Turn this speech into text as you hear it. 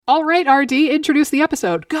All right, RD, introduce the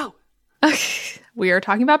episode. Go. We are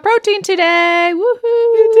talking about protein today. Woohoo!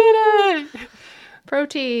 You did it.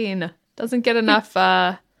 Protein doesn't get enough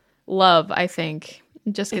love, I think.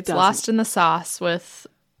 It just gets lost in the sauce with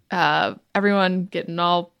everyone getting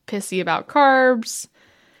all pissy about carbs,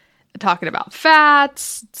 talking about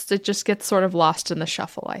fats. It just gets sort of lost in the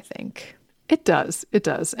shuffle, I think. It does. It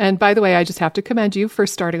does. And by the way, I just have to commend you for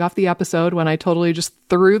starting off the episode when I totally just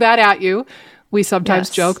threw that at you. We sometimes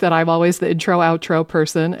joke that I'm always the intro-outro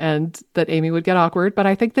person and that Amy would get awkward, but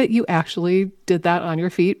I think that you actually did that on your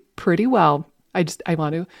feet pretty well. I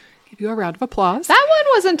want to give you a round of applause. That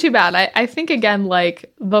one wasn't too bad. I think, again,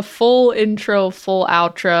 like the full intro, full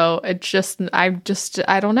outro,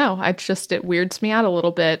 I don't know. It weirds me out a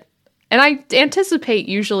little bit. And I anticipate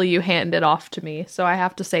usually you hand it off to me, so I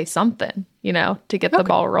have to say something, to get the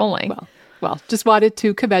ball rolling. Well, just wanted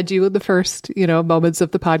to commend you in the first, moments of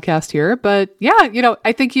the podcast here. But yeah,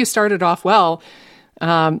 I think you started off well.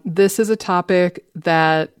 This is a topic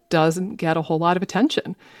that doesn't get a whole lot of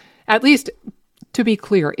attention, at least to be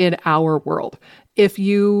clear, in our world. If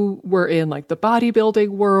you were in like the bodybuilding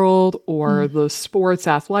world or the sports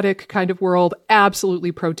athletic kind of world,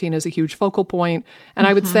 absolutely protein is a huge focal point. And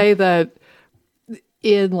I would say that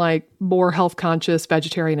in like more health conscious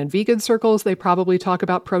vegetarian and vegan circles, they probably talk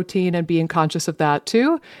about protein and being conscious of that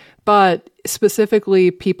too. But specifically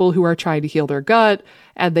people who are trying to heal their gut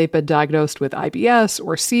and they've been diagnosed with IBS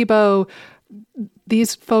or SIBO,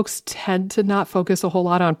 these folks tend to not focus a whole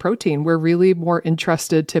lot on protein. We're really more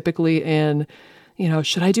interested typically in,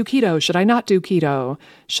 should I do keto? Should I not do keto?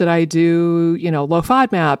 Should I do, low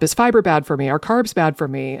FODMAP? Is fiber bad for me? Are carbs bad for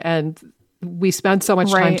me? And we spend so much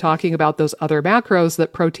time talking about those other macros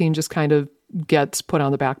that protein just kind of gets put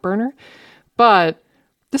on the back burner. But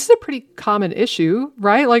this is a pretty common issue,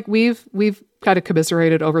 right? Like we've kind of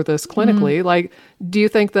commiserated over this clinically. Like, do you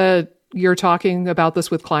think that you're talking about this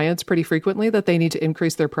with clients pretty frequently, that they need to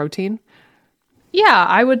increase their protein? Yeah,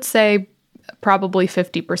 I would say probably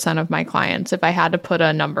 50% of my clients, if I had to put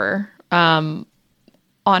a number on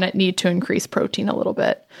it, need to increase protein a little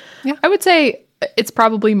bit. Yeah. I would say it's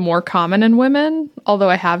probably more common in women, although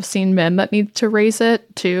I have seen men that need to raise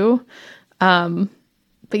it too. But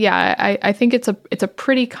yeah, I think it's a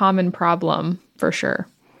pretty common problem for sure.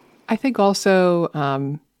 I think also,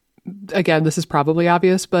 again, this is probably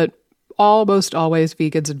obvious, but almost always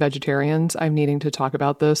vegans and vegetarians I'm needing to talk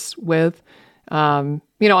about this with,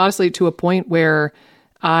 honestly, to a point where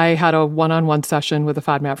I had a one-on-one session with a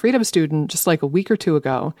FODMAP Freedom student just like a week or two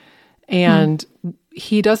ago. And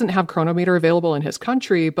he doesn't have Chronometer available in his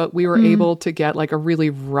country, but we were able to get like a really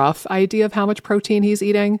rough idea of how much protein he's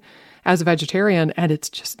eating as a vegetarian. And it's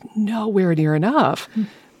just nowhere near enough.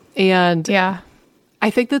 And I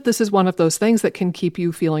think that this is one of those things that can keep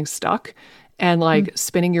you feeling stuck and like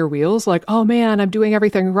spinning your wheels, like, oh man, I'm doing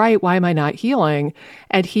everything right. Why am I not healing?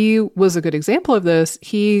 And he was a good example of this.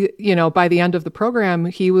 He, by the end of the program,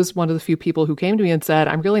 he was one of the few people who came to me and said,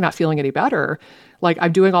 I'm really not feeling any better. Like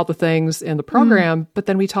I'm doing all the things in the program, but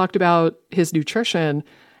then we talked about his nutrition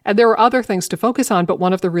and there were other things to focus on. But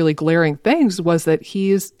one of the really glaring things was that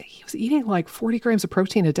he was eating like 40 grams of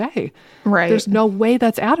protein a day. Right. There's no way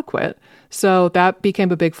that's adequate. So that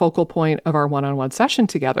became a big focal point of our one-on-one session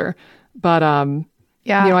together. But,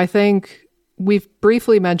 I think we've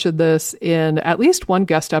briefly mentioned this in at least one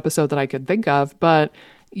guest episode that I could think of, but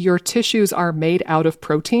your tissues are made out of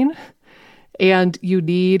protein and you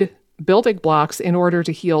need building blocks in order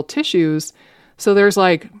to heal tissues. So there's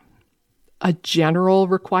like a general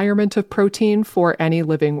requirement of protein for any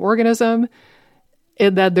living organism.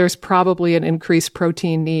 And then there's probably an increased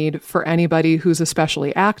protein need for anybody who's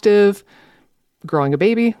especially active, growing a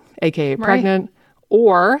baby, aka pregnant,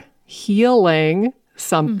 or healing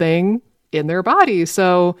something in their body.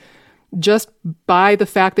 So just by the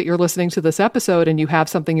fact that you're listening to this episode and you have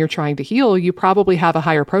something you're trying to heal, you probably have a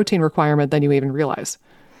higher protein requirement than you even realize.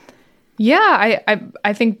 Yeah,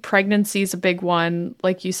 I think pregnancy is a big one,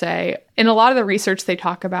 like you say. In a lot of the research, they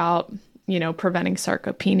talk about, preventing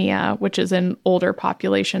sarcopenia, which is in older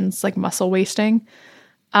populations, like muscle wasting.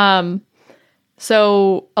 So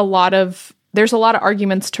there's a lot of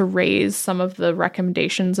arguments to raise some of the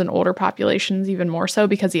recommendations in older populations even more so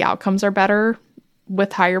because the outcomes are better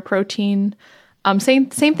with higher protein. Same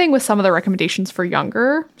thing with some of the recommendations for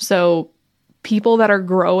younger. So people that are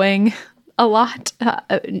growing a lot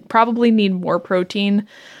probably need more protein.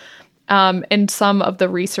 And some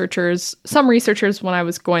researchers, when I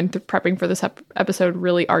was going through prepping for this episode,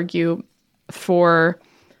 really argue for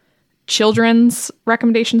children's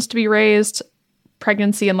recommendations to be raised,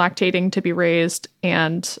 pregnancy and lactating to be raised,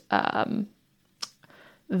 and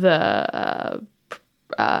the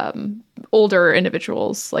older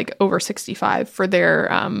individuals, like over 65, for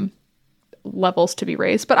their levels to be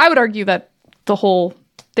raised. But I would argue that the whole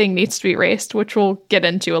thing needs to be raised, which we'll get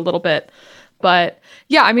into a little bit. But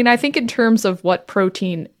yeah, I mean, I think in terms of what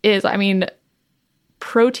protein is, I mean,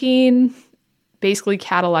 protein basically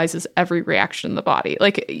catalyzes every reaction in the body.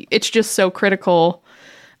 Like, it's just so critical.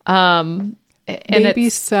 And maybe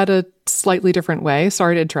said a slightly different way,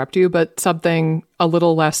 sorry to interrupt you, but something a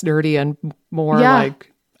little less nerdy and more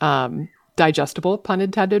like digestible, pun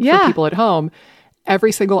intended, for people at home.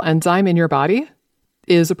 Every single enzyme in your body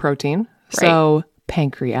is a protein. Right. So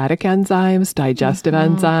pancreatic enzymes, digestive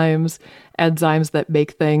enzymes, enzymes that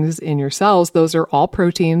make things in your cells, those are all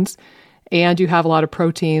proteins. And you have a lot of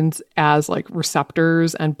proteins as like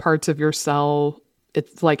receptors and parts of your cell.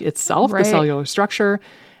 It's like itself, the cellular structure,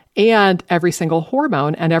 and every single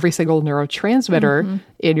hormone and every single neurotransmitter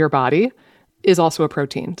in your body is also a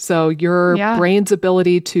protein. So your brain's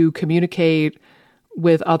ability to communicate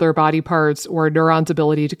with other body parts, or a neuron's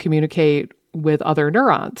ability to communicate with other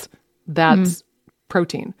neurons, that's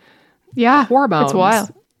protein. Yeah. Hormones, it's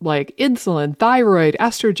wild. Like insulin, thyroid,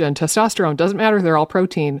 estrogen, testosterone, doesn't matter. They're all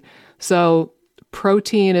protein. So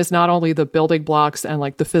protein is not only the building blocks and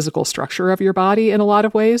like the physical structure of your body in a lot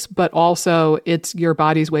of ways, but also it's your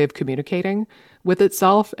body's way of communicating with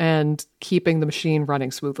itself and keeping the machine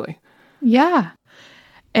running smoothly. Yeah.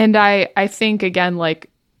 And I think, again, like,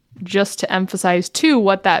 just to emphasize too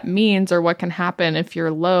what that means, or what can happen if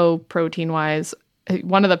you're low protein wise,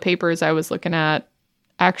 one of the papers I was looking at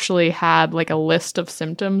actually had like a list of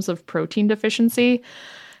symptoms of protein deficiency.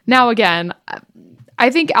 Now, again,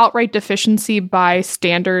 I think outright deficiency by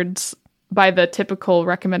standards, by the typical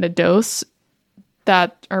recommended dose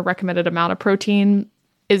that or recommended amount of protein,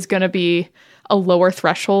 is going to be a lower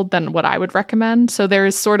threshold than what I would recommend. So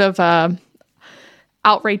there's sort of a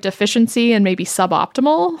outright deficiency and maybe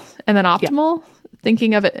suboptimal and then optimal,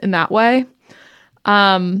 thinking of it in that way.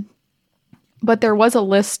 But there was a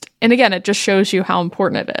list, and again, it just shows you how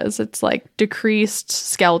important it is. It's like decreased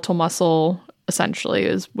skeletal muscle,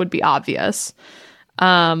 essentially, would be obvious.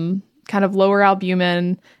 Kind of lower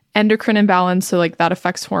albumin, endocrine imbalance, so like that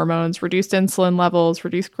affects hormones, reduced insulin levels,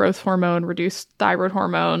 reduced growth hormone, reduced thyroid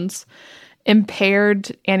hormones,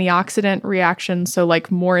 impaired antioxidant reactions, so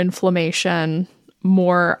like more inflammation,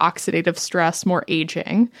 more oxidative stress, more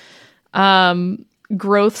aging,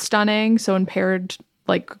 growth stunning, so impaired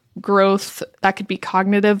like growth that could be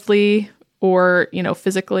cognitively or,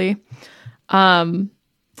 physically. What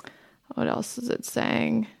else is it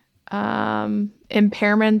saying?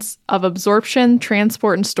 Impairments of absorption,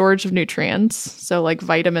 transport, and storage of nutrients, so like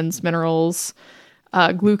vitamins, minerals,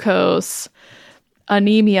 glucose,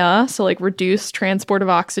 anemia, so like reduced transport of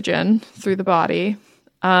oxygen through the body,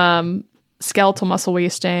 skeletal muscle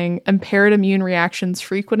wasting, impaired immune reactions,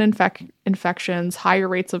 frequent infections, higher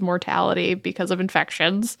rates of mortality because of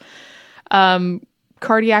infections,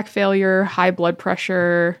 cardiac failure, high blood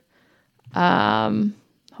pressure. Hold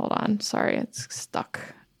on, sorry, it's stuck.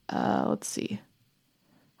 Let's see.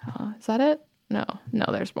 Is that it? No,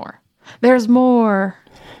 there's more. There's more.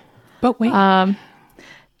 But wait.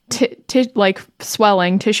 Like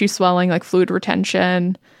swelling, tissue swelling, like fluid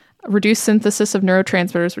retention, reduced synthesis of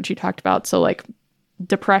neurotransmitters, which you talked about. So like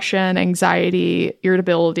depression, anxiety,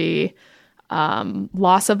 irritability,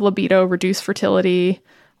 loss of libido, reduced fertility,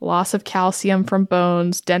 loss of calcium from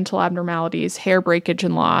bones, dental abnormalities, hair breakage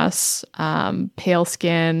and loss, pale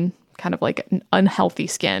skin, kind of like an unhealthy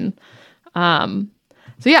skin.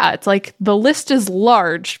 So yeah, it's like the list is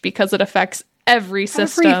large because it affects every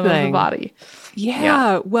system of the body.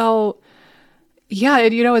 Yeah. Well, yeah.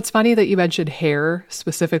 And it's funny that you mentioned hair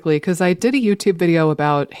specifically, because I did a YouTube video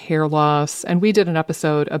about hair loss, and we did an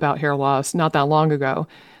episode about hair loss not that long ago.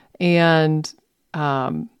 And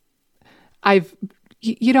you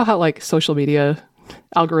know how like social media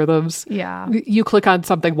algorithms, you click on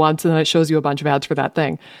something once and then it shows you a bunch of ads for that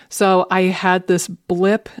thing. So I had this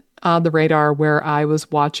blip on the radar where I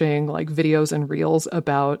was watching like videos and reels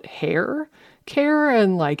about hair care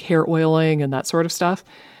and like hair oiling and that sort of stuff.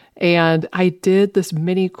 And I did this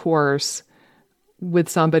mini course with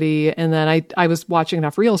somebody, and then I was watching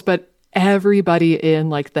enough reels, but everybody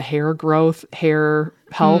in like the hair growth, hair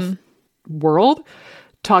health world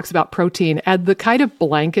talks about protein, and the kind of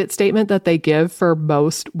blanket statement that they give for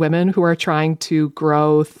most women who are trying to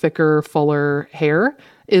grow thicker, fuller hair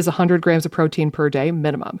is 100 grams of protein per day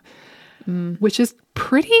minimum, which is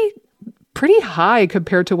pretty high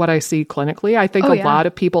compared to what I see clinically. I think a lot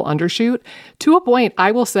of people undershoot to a point.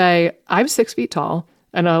 I will say I'm 6 feet tall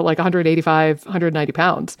and like 185, 190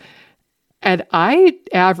 pounds. And I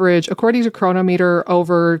average, according to Chronometer,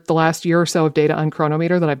 over the last year or so of data on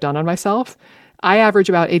Chronometer that I've done on myself, I average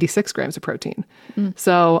about 86 grams of protein.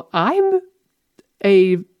 So I'm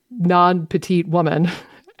a non-petite woman,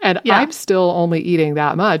 and I'm still only eating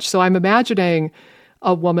that much. So I'm imagining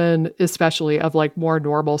a woman, especially of like more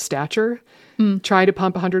normal stature, try to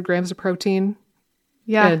pump 100 grams of protein.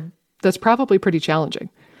 Yeah. And that's probably pretty challenging.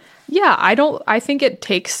 Yeah, I think it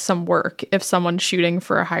takes some work if someone's shooting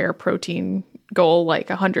for a higher protein goal, like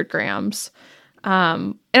 100 grams.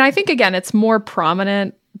 And I think, again, it's more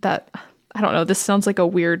prominent that, I don't know, this sounds like a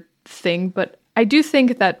weird thing, but I do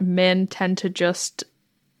think that men tend to just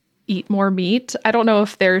eat more meat. I don't know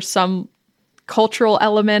if there's some cultural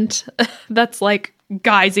element that's like,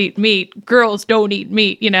 guys eat meat, girls don't eat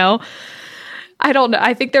meat, you know? I don't know.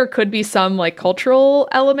 I think there could be some like cultural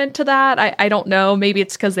element to that. I don't know. Maybe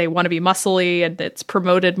it's because they want to be muscly and it's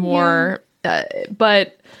promoted more.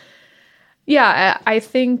 But yeah, I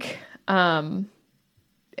think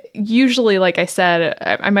usually, like I said,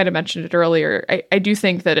 I might have mentioned it earlier, I do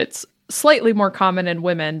think that it's slightly more common in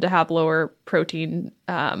women to have lower protein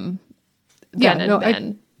than in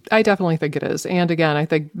men. I definitely think it is. And again, I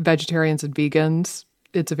think vegetarians and vegans,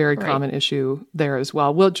 it's a very common issue there as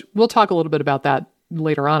well. We'll talk a little bit about that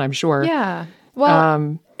later on, I'm sure. Yeah.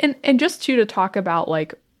 Well, and just to talk about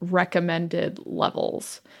like recommended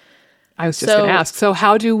levels. I was just going to ask, so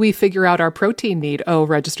how do we figure out our protein need? Oh,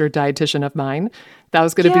 registered dietitian of mine. That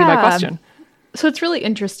was going to be my question. So it's really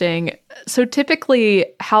interesting. So typically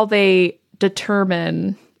how they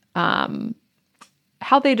determine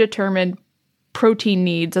protein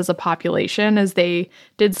needs as a population is they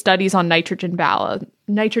did studies on nitrogen balance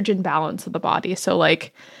of the body. So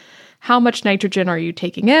like how much nitrogen are you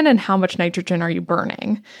taking in and how much nitrogen are you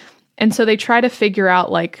burning? And so they try to figure out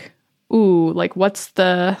like, what's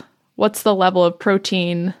the level of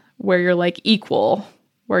protein where you're like equal,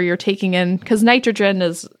 where you're taking in, because nitrogen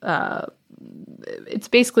is it's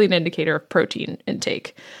basically an indicator of protein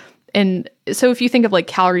intake. And so if you think of like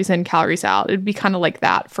calories in, calories out, it'd be kind of like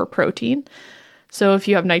that for protein. So if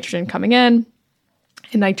you have nitrogen coming in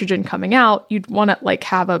and nitrogen coming out, you'd want to like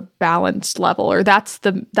have a balanced level, or that's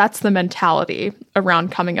the mentality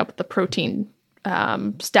around coming up with the protein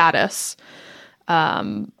status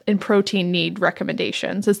and protein need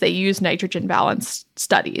recommendations, is they use nitrogen balance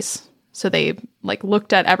studies. So they like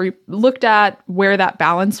looked at where that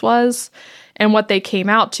balance was, and what they came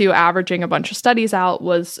out to, averaging a bunch of studies out,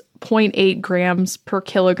 was 0.8 grams per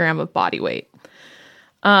kilogram of body weight.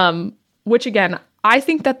 Which again, I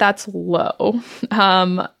think that that's low.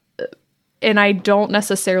 And I don't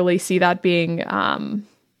necessarily see that being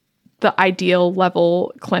the ideal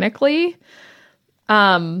level clinically.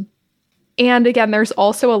 And again, there's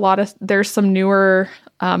also there's some newer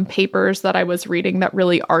papers that I was reading that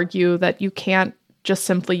really argue that you can't just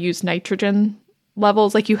simply use nitrogen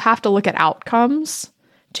levels. Like you have to look at outcomes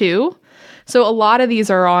too. So a lot of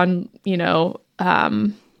these are on,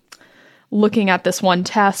 looking at this one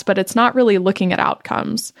test, but it's not really looking at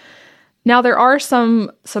outcomes. Now, there are some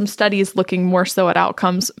studies looking more so at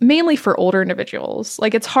outcomes, mainly for older individuals.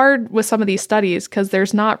 Like it's hard with some of these studies because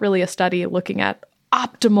there's not really a study looking at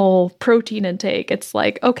optimal protein intake. It's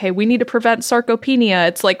like, okay, we need to prevent sarcopenia.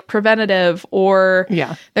 It's like preventative, or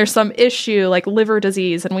there's some issue like liver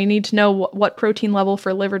disease, and we need to know what protein level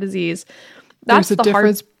for liver disease. There's a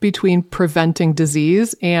difference between preventing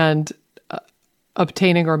disease and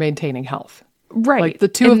obtaining or maintaining health. Right. Like the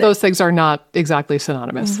two of those things are not exactly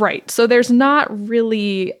synonymous. Right. So there's not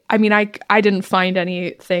really, I mean, I didn't find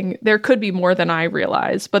anything. There could be more than I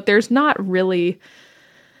realized, but there's not really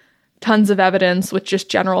tons of evidence with just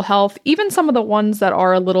general health. Even some of the ones that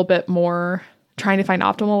are a little bit more trying to find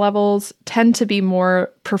optimal levels tend to be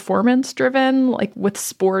more performance driven, like with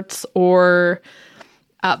sports or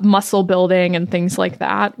muscle building and things like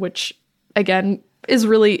that, which again is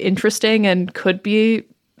really interesting and could be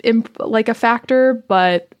like a factor,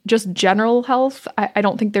 but just general health, I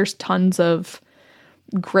don't think there's tons of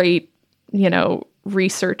great,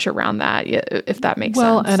 research around that, if that makes sense.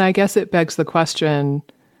 Well, and I guess it begs the question,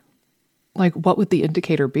 like, what would the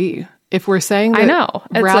indicator be? If we're saying that, I know.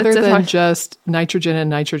 rather than just nitrogen in,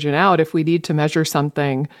 nitrogen out, if we need to measure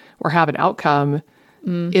something or have an outcome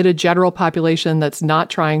in a general population that's not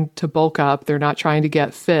trying to bulk up, they're not trying to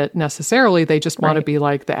get fit necessarily, they just want to be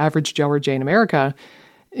like the average Joe or Jane America,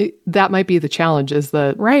 that might be the challenge, is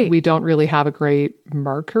that we don't really have a great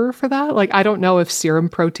marker for that. Like, I don't know if serum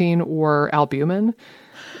protein or albumin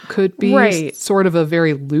could be sort of a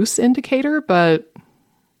very loose indicator, but...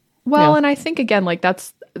 Well, and I think, again, like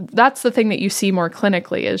that's the thing that you see more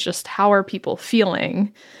clinically is just how are people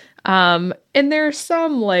feeling. And there's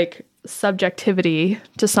some like subjectivity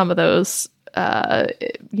to some of those,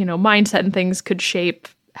 mindset and things could shape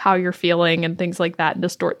how you're feeling and things like that and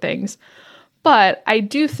distort things. But I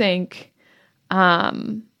do think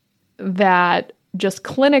that just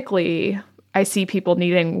clinically, I see people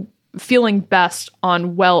feeling best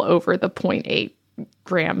on well over the 0.8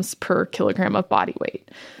 grams per kilogram of body weight.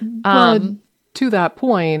 Well, to that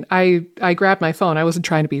point, I grabbed my phone. I wasn't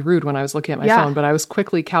trying to be rude when I was looking at my phone, but I was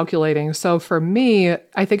quickly calculating. So for me,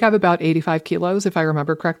 I think I have about 85 kilos, if I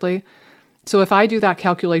remember correctly. So if I do that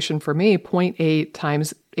calculation for me, 0.8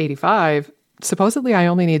 times 85, supposedly I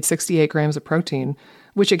only need 68 grams of protein,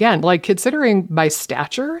 which again, like considering my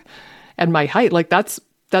stature and my height, like that's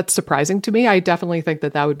surprising to me. I definitely think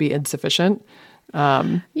that would be insufficient.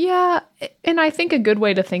 Yeah. And I think a good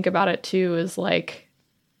way to think about it too is like,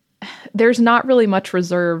 there's not really much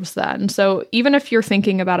reserves then. So even if you're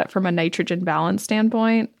thinking about it from a nitrogen balance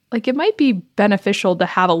standpoint, like it might be beneficial to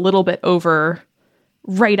have a little bit over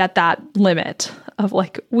right at that limit of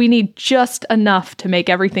like, we need just enough to make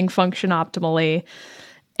everything function optimally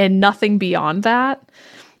and nothing beyond that.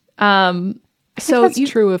 So that's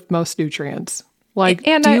true of most nutrients. Like,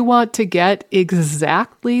 do you want to get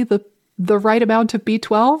exactly the right amount of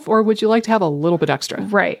B12, or would you like to have a little bit extra?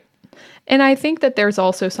 Right. And I think that there's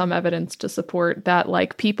also some evidence to support that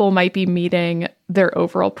like people might be meeting their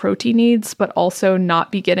overall protein needs, but also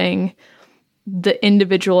not be getting the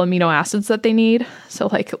individual amino acids that they need. So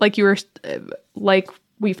like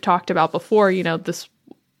we've talked about before,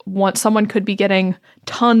 someone could be getting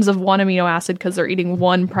tons of one amino acid because they're eating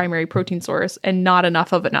one primary protein source and not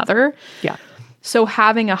enough of another. Yeah. So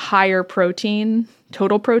having a higher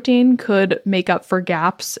total protein could make up for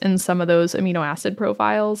gaps in some of those amino acid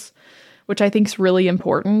profiles, which I think is really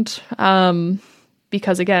important.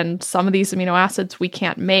 Because again, some of these amino acids we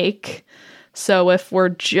can't make. So if we're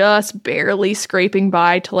just barely scraping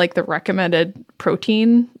by to like the recommended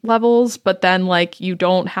protein levels, but then like you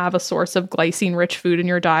don't have a source of glycine rich food in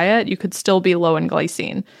your diet, you could still be low in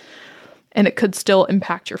glycine and it could still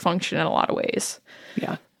impact your function in a lot of ways.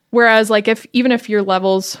 Yeah. Whereas like even if your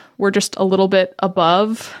levels were just a little bit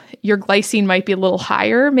above, your glycine might be a little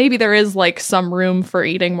higher. Maybe there is like some room for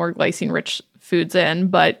eating more glycine rich foods in,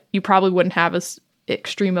 but you probably wouldn't have as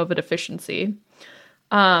extreme of a deficiency.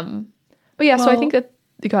 But yeah, so I think that,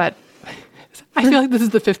 go ahead. I feel like this is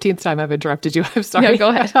the 15th time I've interrupted you. I'm sorry. No, go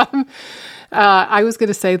ahead. I was going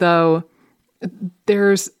to say though,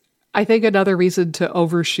 there's, I think another reason to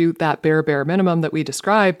overshoot that bare minimum that we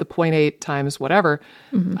described, the 0.8 times whatever,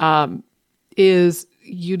 is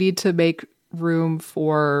you need to make room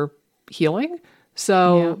for healing.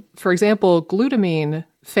 So, for example, glutamine,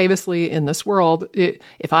 famously in this world,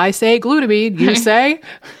 if I say glutamine, you say...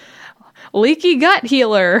 leaky gut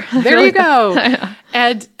healer. There you go.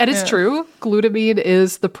 And it's true. Glutamine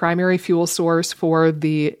is the primary fuel source for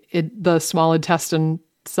the small intestine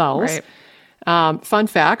cells. Right. Fun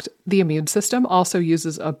fact, the immune system also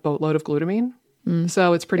uses a boatload of glutamine.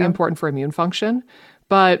 So it's pretty important for immune function.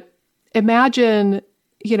 But imagine,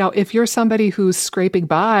 if you're somebody who's scraping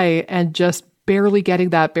by and just barely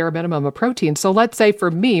getting that bare minimum of protein. So let's say for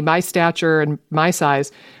me, my stature and my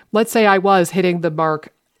size, let's say I was hitting the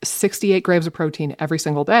mark 68 grams of protein every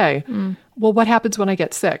single day. Well, what happens when I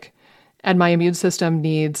get sick and my immune system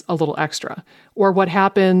needs a little extra? Or what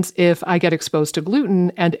happens if I get exposed to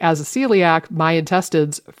gluten and as a celiac, my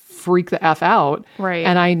intestines freak the F out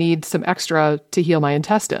and I need some extra to heal my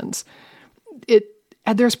intestines?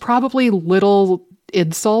 And there's probably little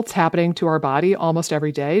insults happening to our body almost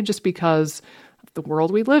every day just because of the world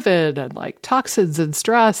we live in and like toxins and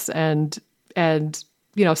stress and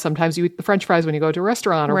sometimes you eat the French fries when you go to a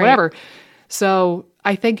restaurant or whatever. So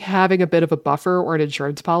I think having a bit of a buffer or an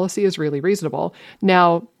insurance policy is really reasonable.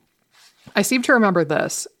 Now, I seem to remember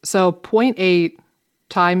this. So 0.8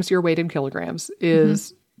 times your weight in kilograms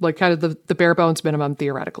is like kind of the bare bones minimum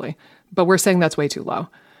theoretically, but we're saying that's way too low.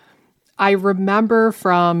 I remember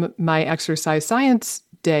from my exercise science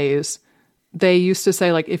days, they used to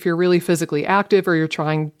say like, if you're really physically active or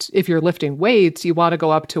if you're lifting weights, you want to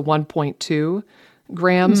go up to 1.2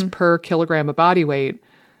 grams per kilogram of body weight.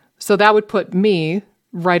 So that would put me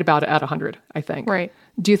right about at 100, I think. Right.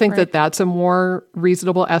 Do you think that that's a more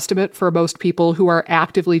reasonable estimate for most people who are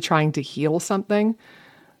actively trying to heal something?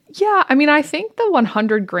 Yeah. I mean, I think the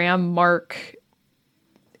 100 gram mark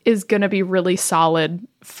is going to be really solid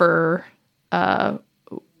for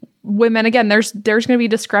women. Again, there's going to be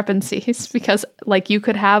discrepancies because like you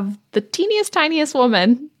could have the tiniest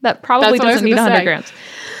woman that probably doesn't need 100 grams.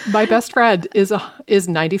 My best friend is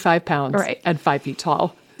 95 pounds and 5 feet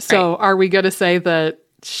tall. So are we going to say that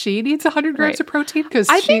she needs 100 grams of protein? Because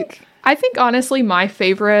I think honestly, my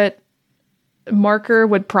favorite marker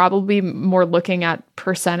would probably be more looking at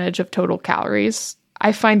percentage of total calories.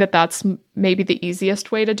 I find that that's maybe the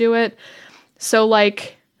easiest way to do it. So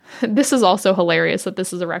like, this is also hilarious that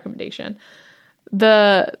this is a recommendation.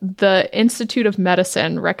 The Institute of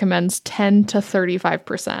Medicine recommends 10 to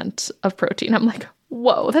 35% of protein. I'm like,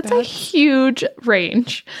 whoa, that's a huge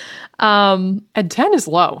range. And 10 is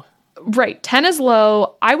low. Right. 10 is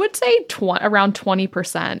low. I would say around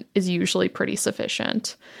 20% is usually pretty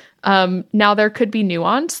sufficient. Now, there could be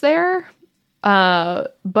nuance there,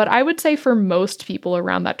 but I would say for most people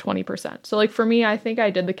around that 20%. So like for me, I think I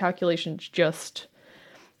did the calculations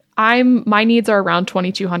my needs are around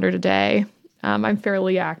 2,200 a day. I'm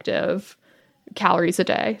fairly active calories a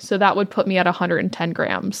day. So that would put me at 110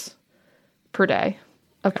 grams per day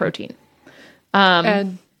of protein.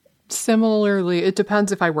 And similarly, it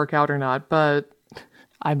depends if I work out or not, but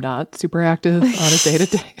I'm not super active on a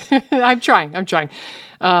day-to-day. I'm trying.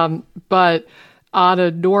 But on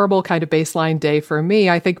a normal kind of baseline day for me,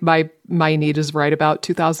 I think my need is right about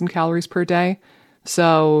 2,000 calories per day.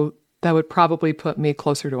 So that would probably put me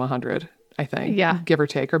closer to 100, I think. Yeah. Give or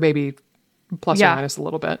take, or maybe plus or minus a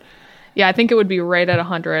little bit. Yeah, I think it would be right at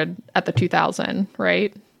 100 at the 2,000,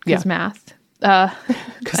 right? Because math.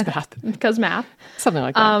 Because math. Something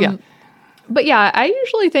like that, But yeah, I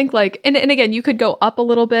usually think like, and again, you could go up a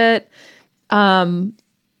little bit. And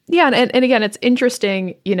again, it's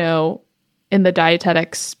interesting, you know, in the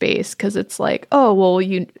dietetic space, because it's like, oh,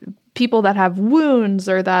 well, people that have wounds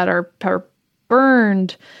or that are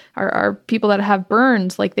burned are people that have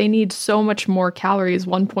burns, like they need so much more calories,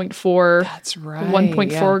 1.4. That's right.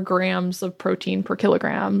 1.4 grams of protein per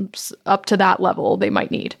kilograms, up to that level they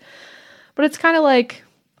might need. But it's kind of like,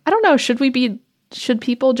 I don't know, should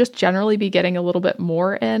people just generally be getting a little bit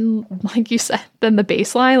more in, like you said, than the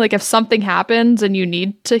baseline? Like if something happens and you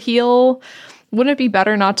need to heal, wouldn't it be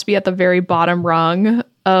better not to be at the very bottom rung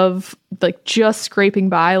of like just scraping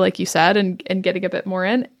by, like you said, and getting a bit more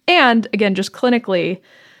in? And again, just clinically,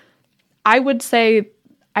 I would say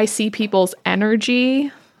I see people's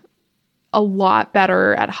energy a lot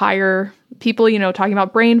better at higher people, you know, talking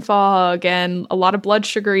about brain fog and a lot of blood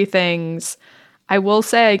sugary things. I will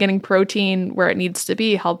say getting protein where it needs to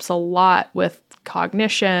be helps a lot with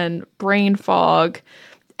cognition, brain fog,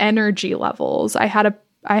 energy levels. I had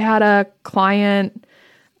a client,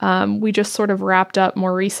 we just sort of wrapped up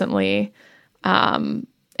more recently, and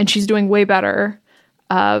she's doing way better,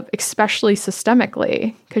 especially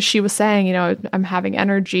systemically, because she was saying, you know, I'm having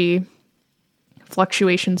energy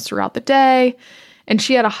fluctuations throughout the day, and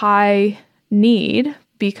she had a high need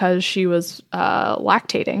because she was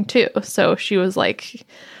lactating too. So she was like,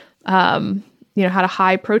 had a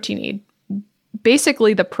high protein need.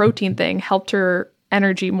 Basically, the protein thing helped her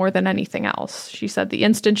energy more than anything else. She said the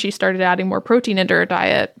instant she started adding more protein into her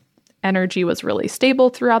diet, energy was really stable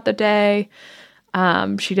throughout the day.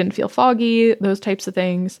 She didn't feel foggy, those types of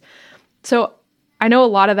things. So I know a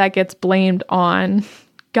lot of that gets blamed on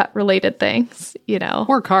gut-related things, you know.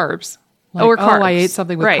 Or carbs. Like, or carbs. Oh, I ate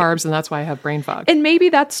something with right. carbs and that's why I have brain fog. And maybe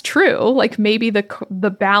that's true. Like maybe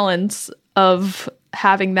the balance of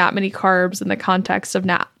having that many carbs in the context of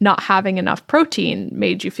not having enough protein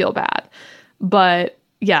made you feel bad. But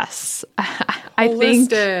yes, I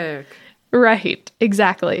think... Right,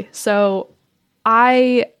 exactly. So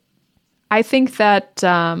I think that,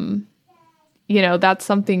 that's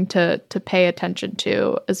something to pay attention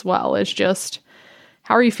to as well, is just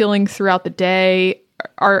how are you feeling throughout the day?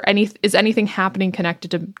 Is anything happening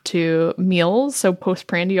connected to meals? So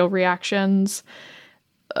postprandial reactions.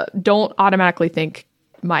 Don't automatically think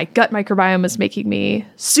my gut microbiome is making me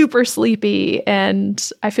super sleepy and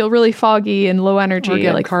I feel really foggy and low energy. Or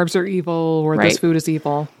again, like carbs are evil, or right. This food is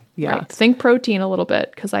evil. Yeah. Right. Think protein a little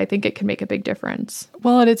bit, because I think it can make a big difference.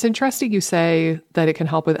 Well, and it's interesting you say that it can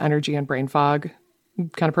help with energy and brain fog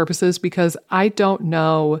kind of purposes, because I don't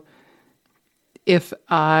know if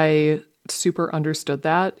I super understood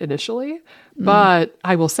that initially, but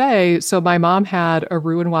I will say, so my mom had a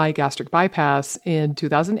Roux-en-Y gastric bypass in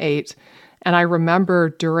 2008. And I remember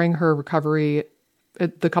during her recovery,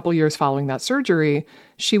 the couple years following that surgery,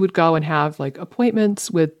 she would go and have like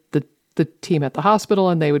appointments with the team at the hospital,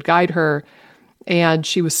 and they would guide her. And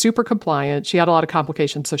she was super compliant. She had a lot of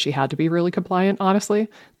complications, so she had to be really compliant, honestly.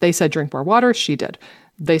 They said drink more water. She did.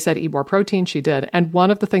 They said eat more protein. She did. And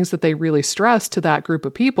one of the things that they really stressed to that group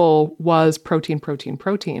of people was protein, protein,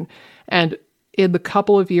 protein. And in the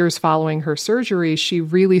couple of years following her surgery, she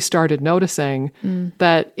really started noticing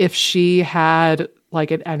that if she had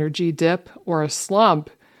like an energy dip or a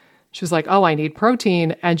slump, she was like, oh, I need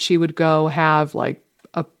protein. And she would go have like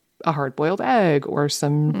a hard-boiled egg or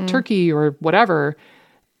some turkey or whatever.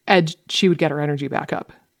 and she would get her energy back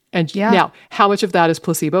up. And now, how much of that is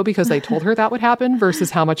placebo because they told her that would happen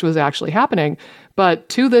versus how much was actually happening? But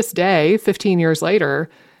to this day, 15 years later,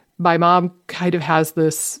 my mom kind of has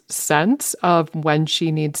this sense of when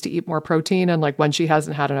she needs to eat more protein and like when she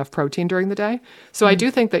hasn't had enough protein during the day. So I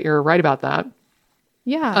do think that you're right about that.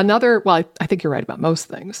 Yeah. I think you're right about most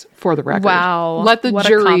things, for the record. Wow. Let the what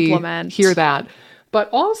jury a compliment. hear that. But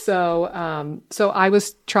also, so I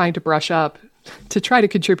was trying to brush up to try to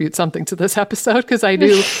contribute something to this episode because I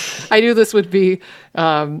knew this would be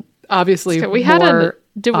obviously so we had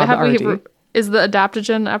is the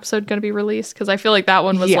adaptogen episode going to be released? Because I feel like that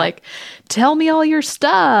one was like, tell me all your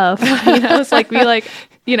stuff. It's like I've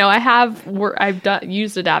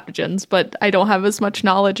used adaptogens, but I don't have as much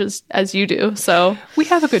knowledge as you do. So we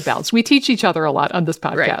have a good balance. We teach each other a lot on this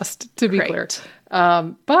podcast, to be clear.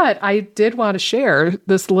 But I did want to share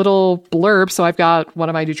this little blurb. So I've got one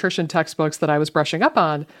of my nutrition textbooks that I was brushing up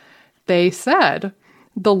on. They said,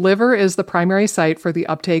 the liver is the primary site for the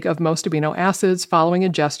uptake of most amino acids following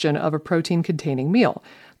ingestion of a protein-containing meal.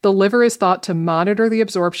 The liver is thought to monitor the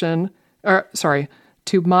absorbed amino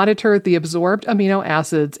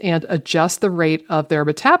acids and adjust the rate of their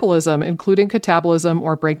metabolism, including catabolism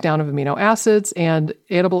or breakdown of amino acids and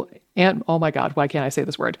oh my God, why can't I say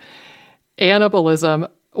this word? Anabolism,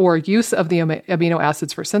 or use of the amino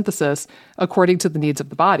acids for synthesis according to the needs of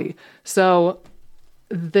the body. So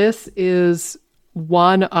this is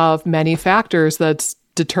one of many factors that's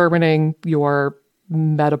determining your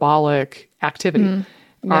metabolic activity.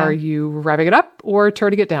 Are you revving it up or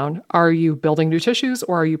turning it down? Are you building new tissues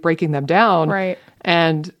or are you breaking them down? Right.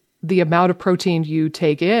 And the amount of protein you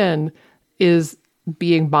take in is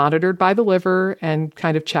being monitored by the liver and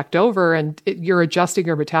kind of checked over, and you're adjusting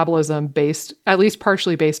your metabolism at least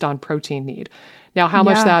partially based on protein need. Now, how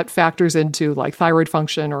much that factors into like thyroid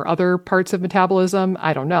function or other parts of metabolism,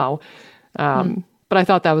 I don't know. But I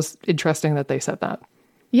thought that was interesting that they said that.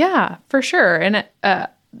 Yeah, for sure. And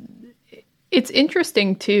it's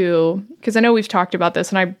interesting too, because I know we've talked about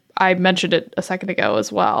this and I mentioned it a second ago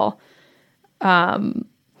as well.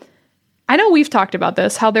 I know we've talked about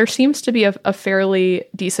this, how there seems to be a fairly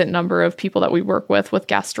decent number of people that we work with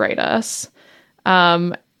gastritis.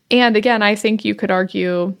 And again, I think you could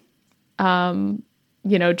argue,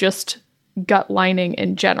 just gut lining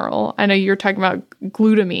in general. I know you're talking about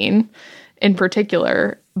glutamine in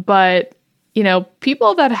particular, but,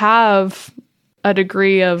 people that have a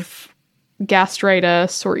degree of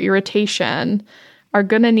gastritis or irritation are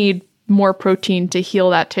going to need more protein to heal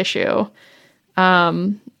that tissue.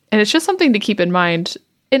 And it's just something to keep in mind.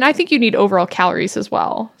 And I think you need overall calories as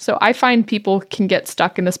well. So I find people can get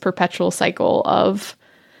stuck in this perpetual cycle of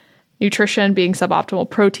nutrition being suboptimal,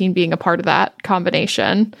 protein being a part of that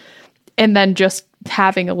combination, and then just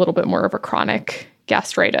having a little bit more of a chronic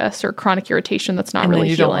gastritis or chronic irritation that's not really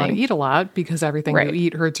healing. You don't want to eat a lot because everything you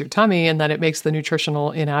eat hurts your tummy, and then it makes the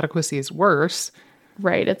nutritional inadequacies worse.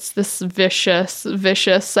 Right. It's this vicious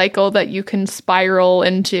cycle that you can spiral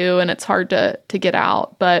into, and it's hard to get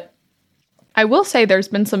out. But I will say there's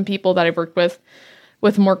been some people that I've worked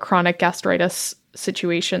with more chronic gastritis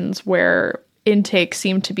situations where intake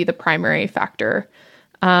seemed to be the primary factor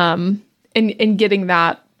in getting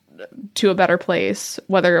that to a better place,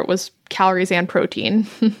 whether it was calories and protein.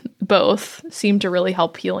 Both seemed to really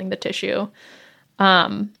help healing the tissue.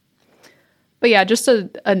 But yeah, just a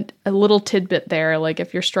little tidbit there. Like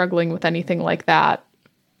if you're struggling with anything like that,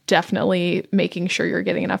 definitely making sure you're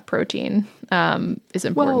getting enough protein is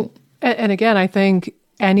important. Well, and again, I think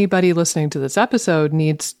anybody listening to this episode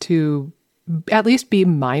needs to at least be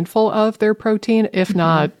mindful of their protein, if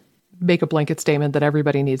not make a blanket statement that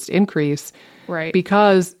everybody needs to increase. Right.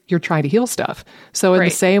 Because you're trying to heal stuff. So in the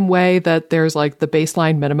same way that there's like the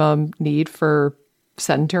baseline minimum need for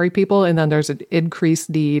sedentary people, and then there's an increased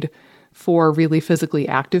need for really physically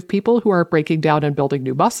active people who are breaking down and building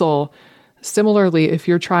new muscle. Similarly, if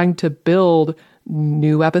you're trying to build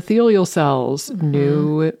new epithelial cells,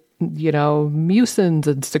 new, mucins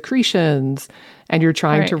and secretions, and you're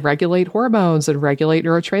trying to regulate hormones and regulate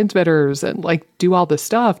neurotransmitters and like do all this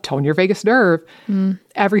stuff, tone your vagus nerve,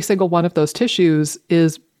 every single one of those tissues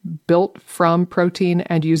is built from protein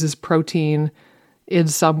and uses protein in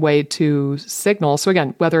some way to signal. So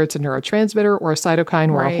again, whether it's a neurotransmitter or a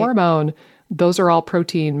cytokine or a hormone, those are all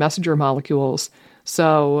protein messenger molecules.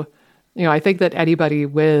 So, I think that anybody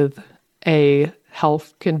with a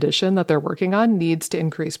health condition that they're working on needs to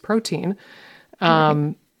increase protein.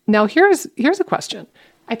 Now, here's a question.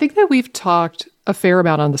 I think that we've talked a fair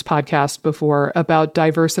amount on this podcast before about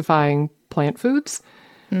diversifying plant foods.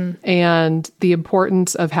 and the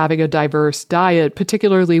importance of having a diverse diet,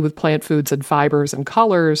 particularly with plant foods and fibers and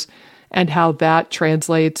colors, and how that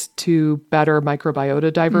translates to better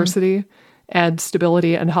microbiota diversity and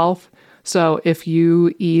stability and health. So if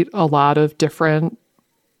you eat a lot of different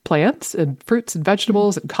plants and fruits and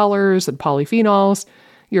vegetables and colors and polyphenols,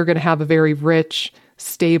 you're going to have a very rich,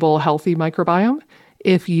 stable, healthy microbiome.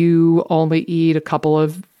 If you only eat a couple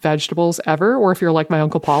of vegetables ever, or if you're like my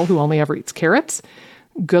Uncle Paul who only ever eats carrots,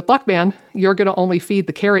 good luck, man. You're going to only feed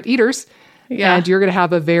the carrot eaters, and you're going to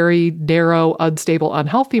have a very narrow, unstable,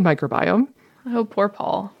 unhealthy microbiome. Oh, poor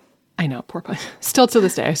Paul. I know, poor Paul. Still to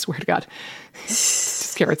this day, I swear to God.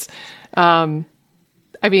 Just carrots.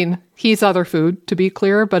 I mean, he's other food, to be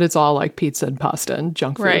clear, but it's all like pizza and pasta and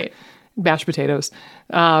junk food. Right. Mashed potatoes.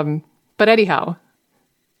 But anyhow,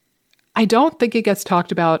 I don't think it gets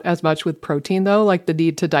talked about as much with protein, though, like the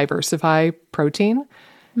need to diversify protein.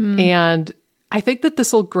 And I think that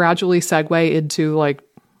this will gradually segue into like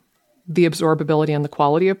the absorbability and the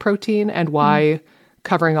quality of protein and why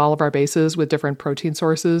covering all of our bases with different protein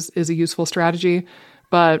sources is a useful strategy.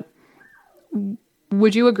 But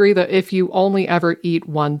would you agree that if you only ever eat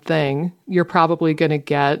one thing, you're probably going to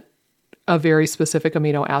get a very specific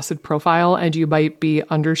amino acid profile, and you might be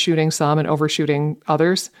undershooting some and overshooting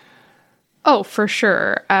others? Oh, for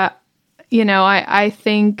sure. I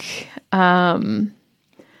think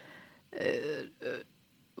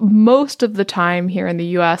most of the time here in the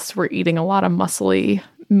U.S., we're eating a lot of muscly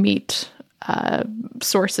meat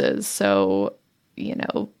sources. So,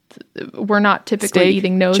 we're not typically Steak,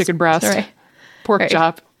 eating nose. chicken breast, pork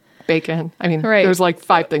chop, bacon. I mean, there's like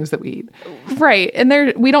 5 things that we eat. Right.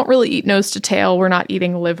 And we don't really eat nose to tail. We're not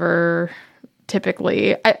eating liver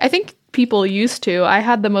typically. I think people used to. I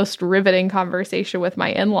had the most riveting conversation with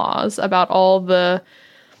my in-laws about all the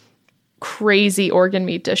crazy organ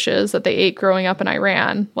meat dishes that they ate growing up in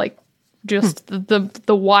Iran. Like just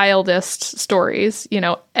the wildest stories.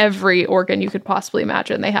 Every organ you could possibly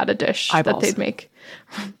imagine, they had a dish Eyeballs. that they'd make.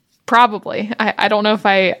 Probably. I don't know if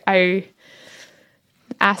I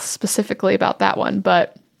asked specifically about that one,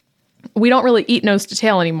 but we don't really eat nose to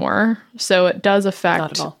tail anymore. So it does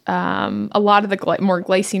affect a lot of the more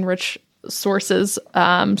glycine-rich sources.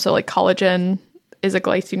 So like collagen is a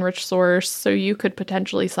glycine-rich source. So you could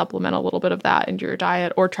potentially supplement a little bit of that into your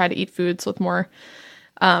diet or try to eat foods with more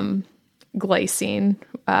glycine,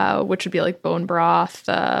 which would be like bone broth.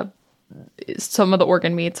 Some of the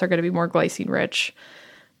organ meats are going to be more glycine-rich.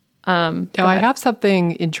 Now, I have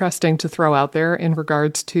something interesting to throw out there in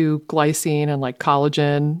regards to glycine and like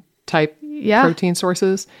collagen type protein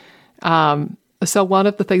sources. So one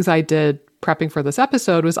of the things I did prepping for this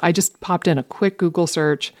episode was I just popped in a quick Google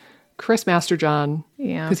search, Chris Masterjohn,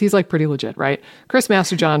 because he's like pretty legit, right? Chris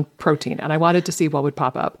Masterjohn protein. And I wanted to see what would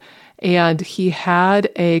pop up. And he had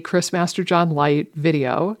a Chris Masterjohn Light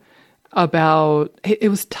video about, it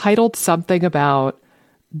was titled something about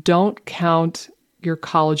don't count your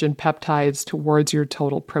collagen peptides towards your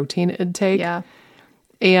total protein intake. Yeah.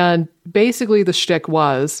 And basically the shtick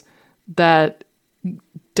was that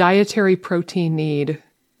dietary protein need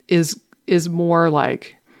is more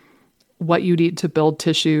like what you need to build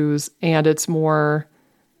tissues. And it's more,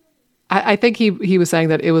 I think he was saying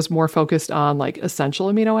that it was more focused on like essential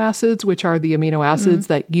amino acids, which are the amino acids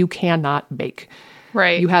that you cannot make.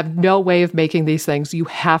 Right. You have no way of making these things. You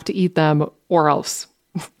have to eat them or else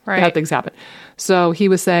bad things happen. So he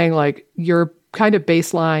was saying like your kind of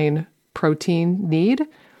baseline protein need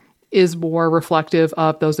is more reflective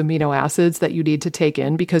of those amino acids that you need to take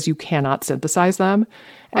in because you cannot synthesize them.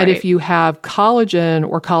 Right. And if you have collagen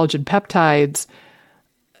or collagen peptides,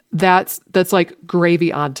 that's like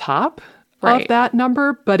gravy on top of that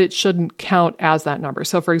number, but it shouldn't count as that number.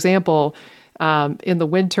 So for example, in the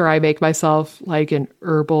winter, I make myself like an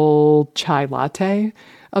herbal chai latte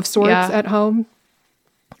of sorts at home.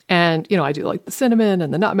 And, I do like the cinnamon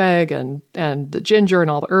and the nutmeg and the ginger and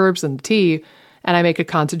all the herbs and the tea. And I make a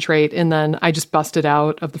concentrate, and then I just bust it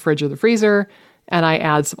out of the fridge or the freezer, and I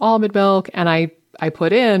add some almond milk, and I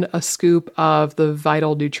put in a scoop of the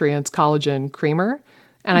Vital Nutrients collagen creamer.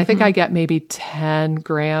 And I think I get maybe 10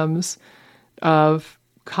 grams of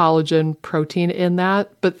collagen protein in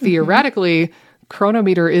that. But theoretically,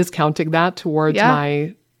 Chronometer is counting that towards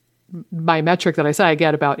my metric that I said I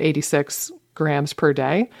get about 86 grams per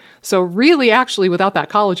day. So really, actually, without that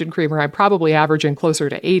collagen creamer, I'm probably averaging closer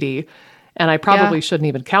to 80. And I probably shouldn't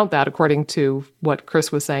even count that according to what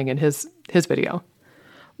Chris was saying in his video.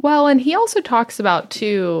 Well, and he also talks about,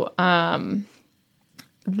 too, that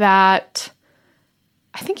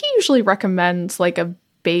I think he usually recommends like a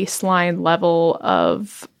baseline level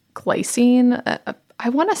of glycine. I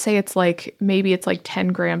want to say it's like, maybe it's like 10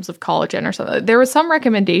 grams of collagen or something. There was some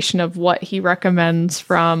recommendation of what he recommends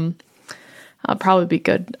from, probably be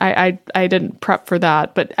good. I didn't prep for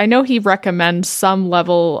that, but I know he recommends some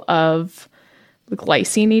level of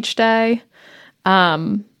glycine each day,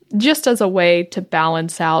 just as a way to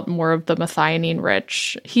balance out more of the methionine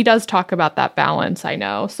rich. He does talk about that balance, I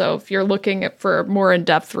know. So if you're looking for a more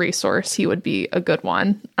in-depth resource, he would be a good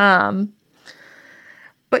one.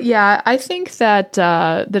 But yeah, I think that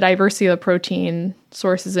the diversity of the protein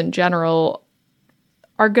sources in general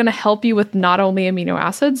are going to help you with not only amino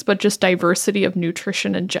acids, but just diversity of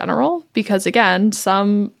nutrition in general. Because again,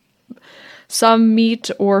 some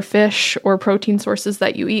meat or fish or protein sources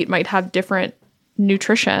that you eat might have different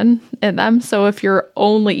nutrition in them. So if you're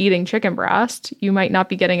only eating chicken breast, you might not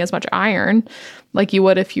be getting as much iron like you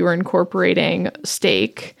would if you were incorporating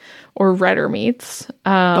steak or redder meats.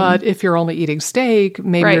 But if you're only eating steak,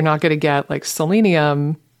 maybe Right. you're not going to get like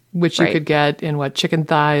selenium, which you Right. could get in chicken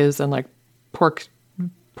thighs and like pork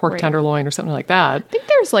Right. tenderloin or something like that. I think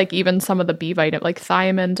there's like even some of the B vitamin, like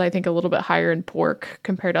thiamines, I think a little bit higher in pork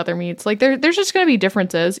compared to other meats. Like there's just going to be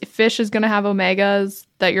differences. Fish is going to have omegas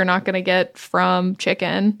that you're not going to get from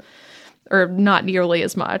chicken, or not nearly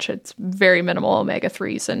as much. It's very minimal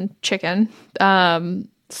omega-3s in chicken.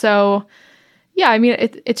 So yeah, I mean,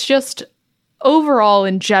 it's just overall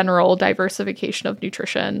in general, diversification of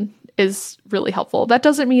nutrition is really helpful. That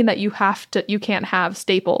doesn't mean that you can't have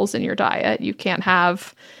staples in your diet. You can't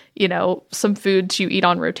have, some foods you eat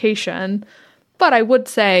on rotation. But I would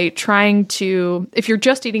say if you're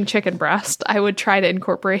just eating chicken breast, I would try to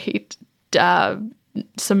incorporate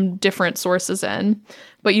some different sources in,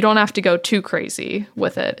 but you don't have to go too crazy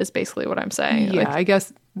with it, is basically what I'm saying. Yeah, I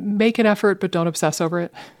guess make an effort, but don't obsess over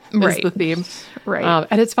it is Right. the theme. Right.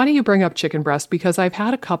 And it's funny you bring up chicken breast because I've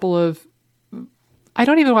had a couple of, I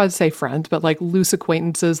don't even want to say friends, but like loose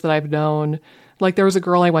acquaintances that I've known. Like there was a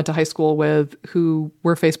girl I went to high school with who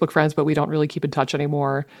were Facebook friends, but we don't really keep in touch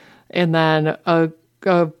anymore. And then a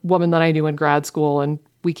woman that I knew in grad school, and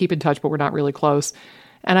we keep in touch, but we're not really close.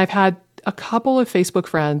 And I've had a couple of Facebook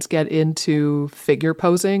friends get into figure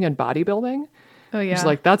posing and bodybuilding. Oh, yeah. It's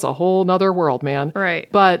like, that's a whole nother world, man. Right.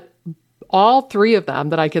 But all three of them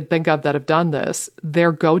that I could think of that have done this,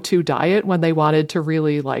 their go-to diet when they wanted to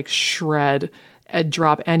really like shred and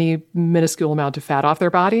drop any minuscule amount of fat off their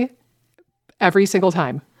body, every single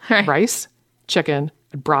time, Right. rice, chicken,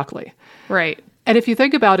 and broccoli. Right. And if you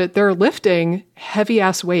think about it, they're lifting heavy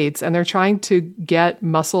ass weights and they're trying to get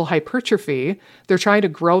muscle hypertrophy. They're trying to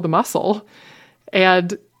grow the muscle,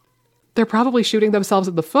 and they're probably shooting themselves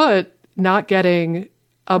in the foot, not getting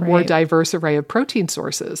a more Right. diverse array of protein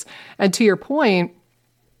sources. And to your point,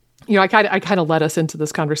 I kind of led us into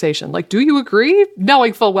this conversation. Like, do you agree?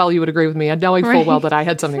 Knowing full well you would agree with me, and knowing full Right. well that I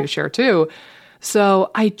had something to share too. So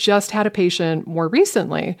I just had a patient more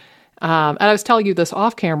recently, and I was telling you this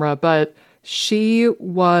off camera, but she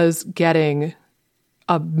was getting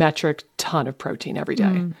a metric ton of protein every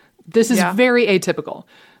day. This is Yeah. very atypical.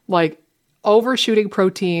 Like overshooting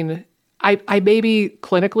protein, I maybe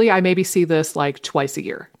clinically, I maybe see this like twice a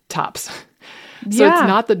year, tops. So Yeah. it's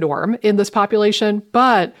not the norm in this population,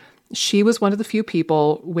 but she was one of the few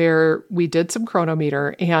people where we did some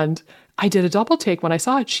chronometer, and I did a double take when I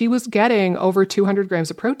saw it. She was getting over 200 grams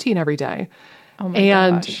of protein every day. Oh my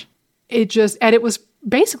And gosh. it was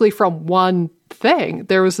basically from one thing.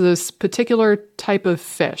 There was this particular type of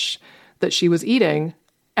fish that she was eating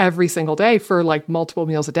every single day for like multiple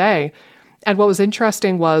meals a day. And what was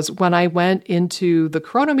interesting was when I went into the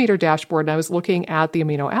chronometer dashboard and I was looking at the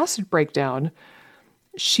amino acid breakdown,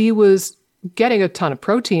 she was getting a ton of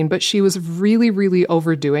protein, but she was really, really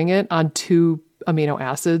overdoing it on 2 amino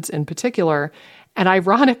acids in particular. And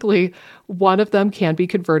ironically, one of them can be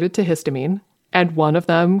converted to histamine and one of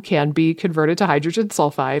them can be converted to hydrogen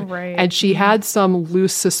sulfide. Right. And she had some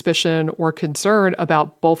loose suspicion or concern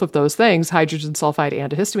about both of those things, hydrogen sulfide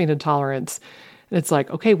and histamine intolerance. And it's like,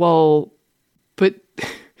 okay, well,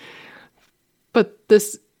 but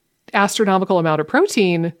this astronomical amount of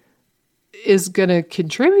protein is going to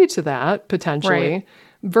contribute to that potentially, Right.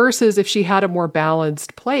 versus if she had a more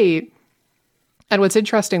balanced plate. And what's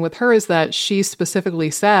interesting with her is that she specifically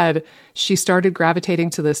said she started gravitating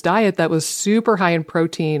to this diet that was super high in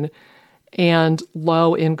protein and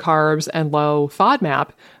low in carbs and low FODMAP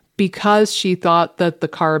because she thought that the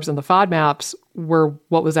carbs and the FODMAPs were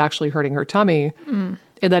what was actually hurting her tummy.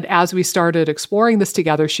 And then as we started exploring this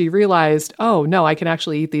together, she realized, oh, no, I can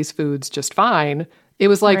actually eat these foods just fine. It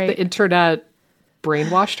was like Right. the internet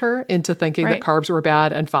brainwashed her into thinking Right. that carbs were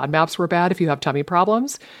bad and FODMAPs were bad if you have tummy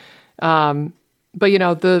problems. But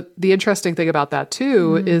the interesting thing about that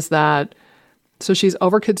too is that So she's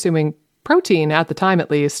over-consuming protein at the time,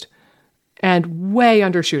 at least, and way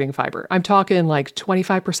undershooting fiber. I'm talking like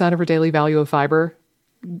 25% of her daily value of fiber.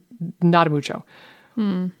 Not a mucho.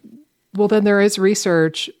 Well, then there is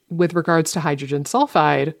research with regards to hydrogen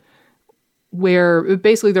sulfide where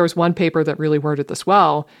basically there was one paper that really worded this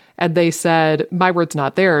well. And they said, my words,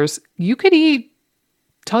 not theirs, you could eat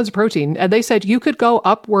tons of protein. And they said you could go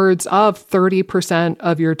upwards of 30%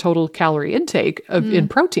 of your total calorie intake in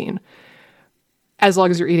protein as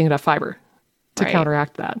long as you're eating enough fiber to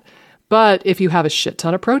counteract that. But if you have a shit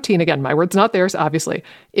ton of protein, again, my words, not theirs, obviously,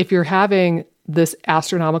 if you're having this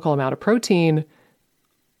astronomical amount of protein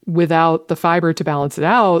without the fiber to balance it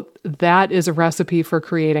out, that is a recipe for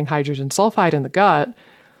creating hydrogen sulfide in the gut.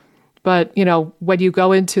 But, you know, when you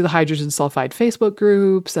go into the hydrogen sulfide Facebook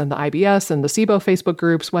groups and the IBS and the SIBO Facebook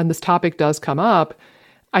groups, when this topic does come up,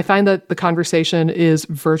 I find that the conversation is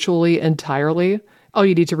virtually entirely, oh,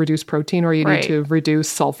 you need to reduce protein or you need to reduce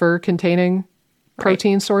sulfur containing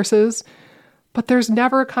protein sources. But there's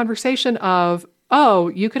never a conversation of, oh,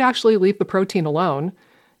 you could actually leave the protein alone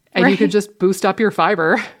and you could just boost up your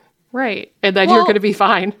fiber. Right. And then you're going to be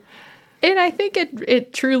fine. And I think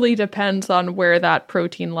it truly depends on where that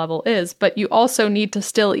protein level is. But you also need to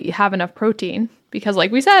still have enough protein because,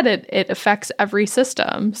 like we said, it affects every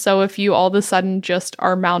system. So if you all of a sudden just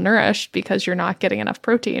are malnourished because you're not getting enough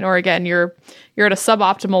protein, or again, you're at a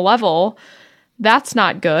suboptimal level, that's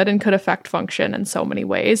not good and could affect function in so many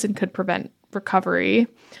ways and could prevent recovery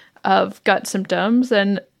of gut symptoms.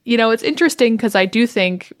 And, you know, it's interesting because I do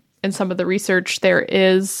think in some of the research there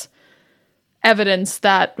is evidence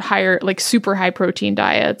that higher, like super high protein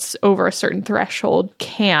diets over a certain threshold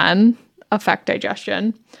can affect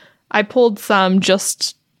digestion. I pulled some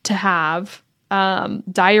just to have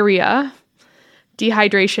diarrhea,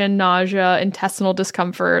 dehydration, nausea, intestinal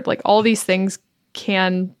discomfort, like all these things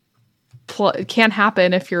can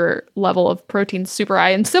happen if your level of protein is super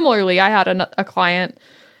high. And similarly, I had a client,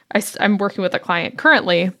 I'm working with a client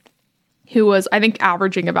currently who was, I think,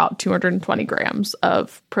 averaging about 220 grams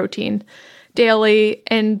of protein daily.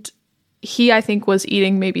 And he, I think, was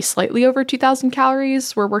eating maybe slightly over 2,000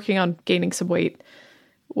 calories. We're working on gaining some weight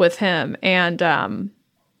with him. And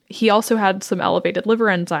he also had some elevated liver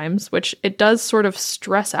enzymes, which it does sort of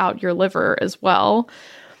stress out your liver as well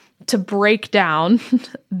to break down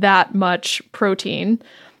that much protein.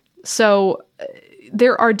 So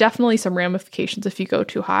there are definitely some ramifications if you go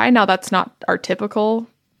too high. Now, that's not our typical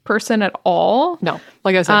person at all. No.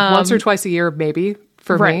 Like I said, once or twice a year, maybe.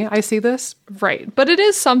 For me, I see this. Right. But it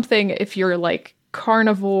is something if you're like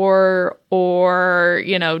carnivore or,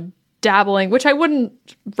 you know, dabbling, which I wouldn't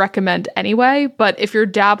recommend anyway. But if you're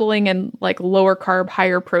dabbling in like lower carb,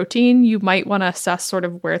 higher protein, you might want to assess sort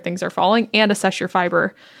of where things are falling and assess your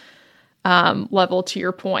fiber level, to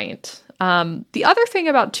your point. The other thing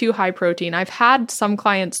about too high protein, I've had some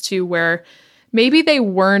clients too where maybe they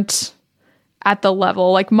weren't at the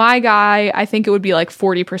level, like my guy, I think it would be like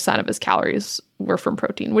 40% of his calories were from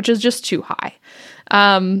protein, which is just too high.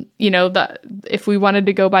 You know, if we wanted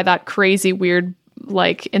to go by that crazy weird,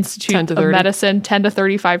 like Institute of Medicine, 10 to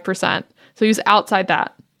 35%. So he was outside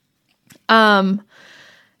that.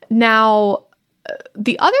 Now,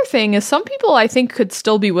 the other thing is some people I think could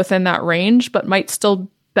still be within that range, but might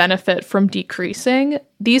still benefit from decreasing.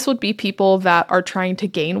 These would be people that are trying to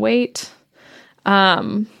gain weight.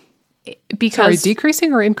 Because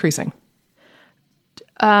decreasing or increasing?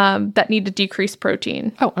 That need to decrease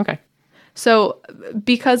protein. Oh, okay. So,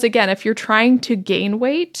 because again, if you're trying to gain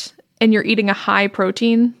weight and you're eating a high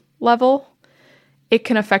protein level, it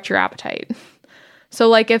can affect your appetite. So,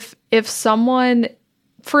 like if someone,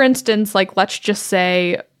 for instance, like let's just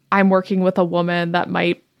say I'm working with a woman that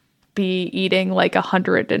might be eating like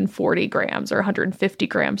 140 grams or 150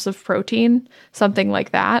 grams of protein, something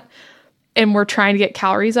like that, and we're trying to get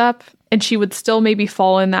calories up, and she would still maybe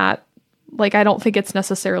fall in that, like, I don't think it's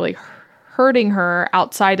necessarily hurting her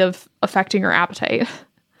outside of affecting her appetite.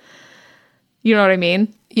 You know what I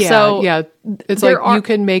mean? Yeah. So yeah. It's like you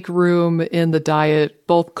can make room in the diet,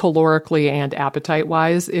 both calorically and appetite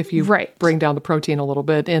wise, if you bring down the protein a little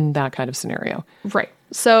bit in that kind of scenario. Right.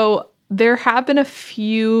 So there have been a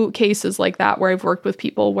few cases like that where I've worked with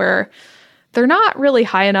people where they're not really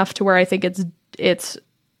high enough to where I think it's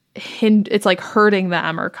like hurting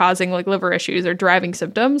them or causing like liver issues or driving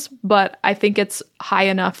symptoms, but I think it's high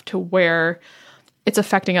enough to where it's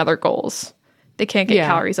affecting other goals. They can't get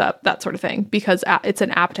calories up, that sort of thing, because it's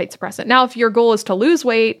an appetite suppressant. Now, if your goal is to lose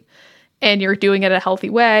weight and you're doing it a healthy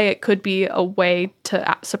way, it could be a way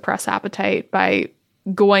to suppress appetite by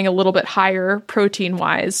going a little bit higher protein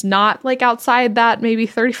wise, not like outside that maybe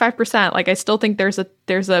 35%. Like I still think there's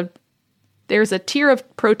there's a tier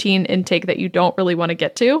of protein intake that you don't really want to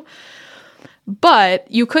get to, but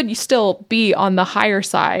you could still be on the higher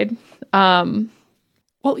side.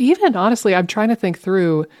 Well, even honestly, I'm trying to think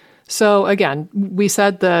through. So again, we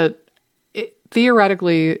said that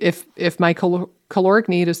theoretically, if my caloric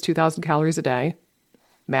need is 2,000 calories a day,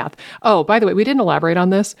 math. Oh, by the way, we didn't elaborate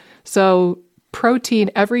on this. So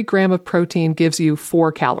protein, every gram of protein gives you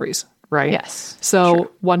 4 calories, right? Yes. So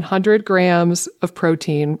true. 100 grams of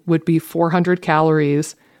protein would be 400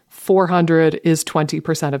 calories. 400 is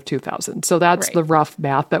 20% of 2,000. So that's Right. the rough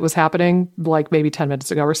math that was happening like maybe 10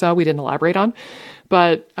 minutes ago or so. We didn't elaborate on.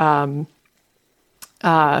 But,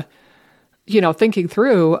 thinking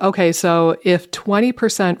through, okay, so if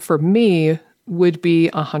 20% for me would be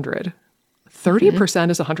 100, 30%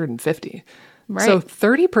 is 150. Right. So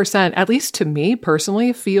 30%, at least to me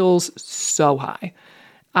personally, feels so high.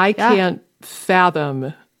 I can't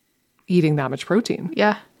fathom eating that much protein.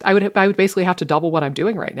 Yeah. I would basically have to double what I'm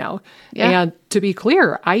doing right now. Yeah. And to be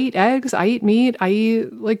clear, I eat eggs, I eat meat, I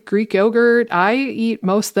eat like Greek yogurt, I eat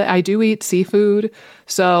I do eat seafood.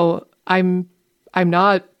 So I'm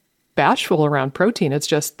not bashful around protein. It's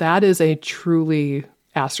just that is a truly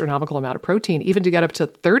astronomical amount of protein, even to get up to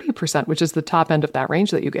 30%, which is the top end of that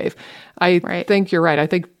range that you gave. I think you're right. I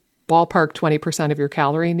think ballpark 20% of your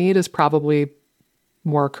calorie need is probably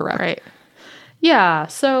more correct. Right. Yeah.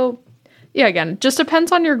 So yeah, again, just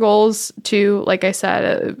depends on your goals too. Like I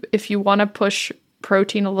said, if you want to push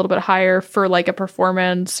protein a little bit higher for like a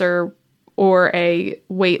performance or a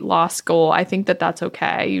weight loss goal, I think that that's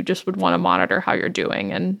okay. You just would want to monitor how you're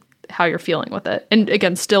doing and how you're feeling with it. And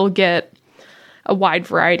again, still get a wide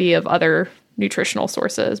variety of other nutritional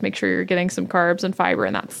sources. Make sure you're getting some carbs and fiber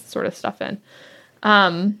and that sort of stuff in.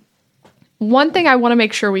 One thing I want to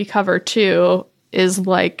make sure we cover too is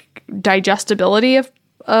like digestibility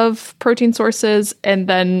of protein sources and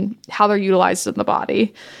then how they're utilized in the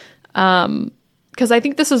body. Because I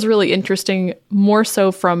think this is really interesting, more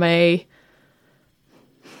so from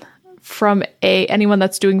anyone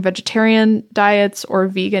that's doing vegetarian diets or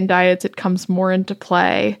vegan diets, it comes more into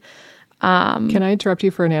play. Can I interrupt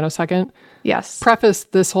you for a nanosecond? Yes. Preface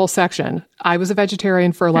this whole section. I was a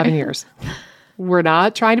vegetarian for 11 years. We're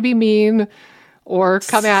not trying to be mean or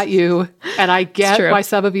come at you. And I get why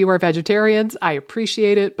some of you are vegetarians. I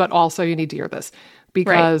appreciate it. But also you need to hear this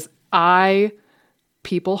because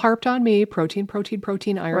people harped on me, protein,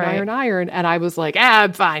 iron. And I was like,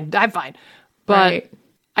 I'm fine. But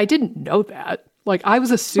I didn't know that. Like I was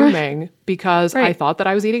assuming because I thought that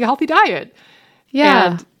I was eating a healthy diet.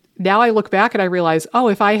 Yeah. And now I look back and I realize,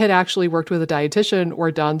 if I had actually worked with a dietitian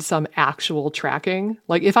or done some actual tracking,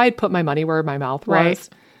 like if I had put my money where my mouth was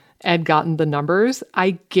and gotten the numbers,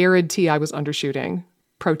 I guarantee I was undershooting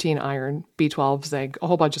protein, iron, B12, zinc, a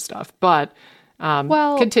whole bunch of stuff. But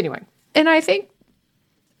continuing. And I think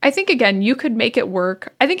again, you could make it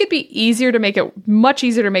work. I think it'd be much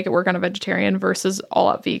easier to make it work on a vegetarian versus all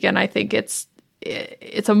out vegan. I think it's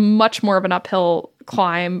a much more of an uphill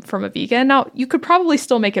climb from a vegan. Now, you could probably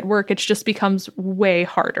still make it work. It just becomes way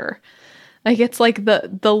harder. Like it's like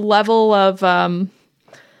the level of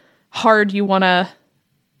hard you want to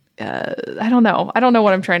I don't know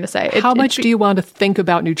what I'm trying to say. How much do you want to think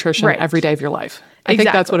about nutrition every day of your life? I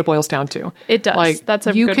think that's what it boils down to. It does. Like, that's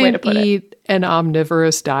a good way to put it. You can eat an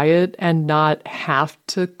omnivorous diet and not have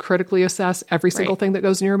to critically assess every single thing that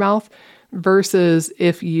goes in your mouth versus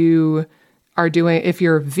if you're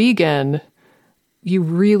vegan, you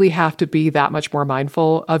really have to be that much more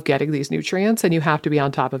mindful of getting these nutrients and you have to be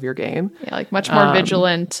on top of your game. Yeah, like much more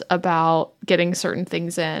vigilant about getting certain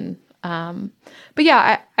things in. But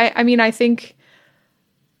yeah, I mean, I think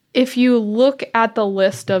if you look at the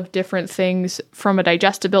list of different things from a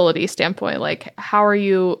digestibility standpoint, like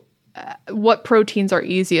what proteins are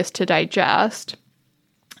easiest to digest?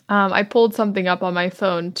 I pulled something up on my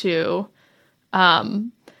phone too.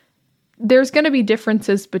 There's going to be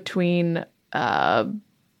differences between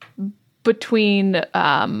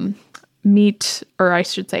meat, or I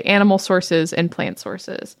should say animal sources and plant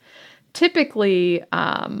sources. Typically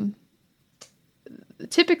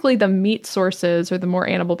the meat sources or the more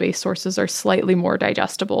animal-based sources are slightly more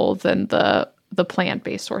digestible than the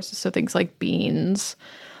plant-based sources. So things like beans,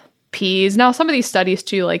 peas. Now, some of these studies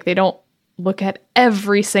too, like they don't look at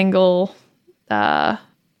every single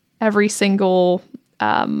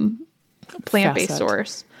plant-based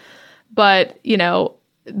source. But,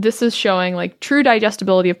 this is showing like true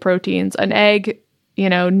digestibility of proteins. An egg,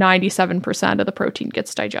 97% of the protein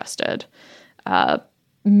gets digested.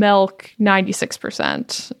 Milk,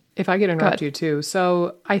 96%. If I could interrupt you too.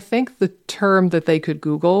 So I think the term that they could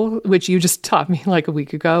Google, which you just taught me like a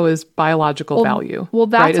week ago, is biological value. Well,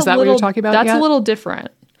 that's right? Is that what you're talking about? That's a little different.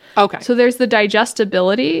 Okay. So there's the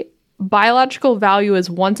digestibility. Biological value is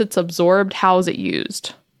once it's absorbed, how is it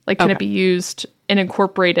used? Like, can it be used and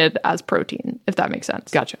incorporated as protein, if that makes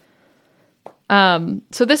sense? Gotcha.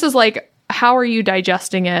 So this is like, how are you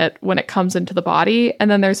digesting it when it comes into the body?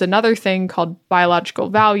 And then there's another thing called biological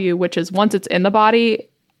value, which is once it's in the body,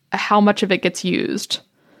 how much of it gets used.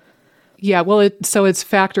 Yeah, well, so it's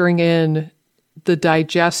factoring in the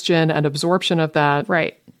digestion and absorption of that.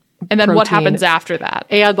 Right. And then what happens after that.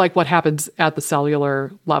 And like what happens at the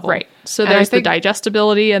cellular level. Right. So there's the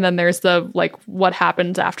digestibility, and then there's the like what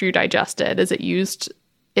happens after you digest it. Is it used?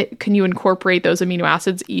 Can you incorporate those amino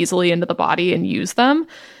acids easily into the body and use them?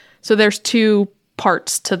 So there's two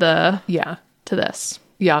parts to this.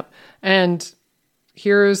 Yeah. And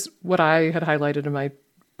here's what I had highlighted in my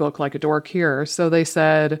book, Like a Dork here. So they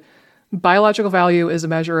said biological value is a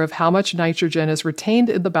measure of how much nitrogen is retained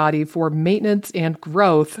in the body for maintenance and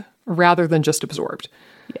growth rather than just absorbed.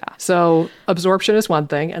 Yeah. So absorption is one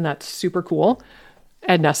thing, and that's super cool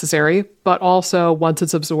and necessary. But also once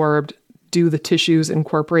it's absorbed, do the tissues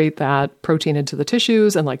incorporate that protein into the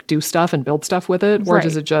tissues and like do stuff and build stuff with it? Or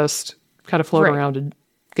does it just kind of float around and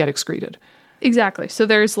get excreted? Exactly. So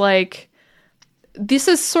there's like, this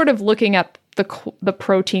is sort of looking at the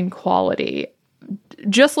protein quality,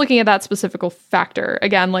 just looking at that specific factor.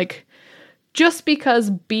 Again, like just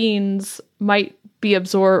because beans might be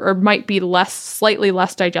absorbed or might be slightly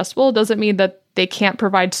less digestible doesn't mean that they can't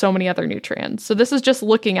provide so many other nutrients. So this is just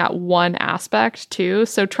looking at one aspect too.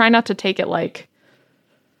 So try not to take it like,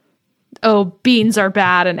 oh, beans are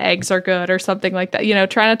bad and eggs are good or something like that. You know,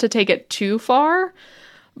 try not to take it too far.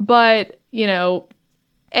 But, you know,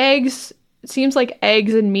 eggs, it seems like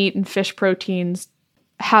eggs and meat and fish proteins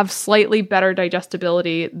have slightly better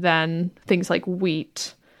digestibility than things like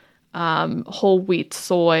wheat, whole wheat,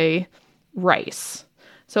 soy, rice.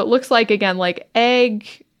 So it looks like, again, like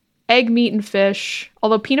egg, meat, and fish,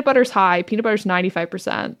 although peanut butter's high, peanut butter's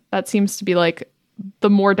 95%. That seems to be like the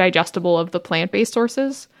more digestible of the plant-based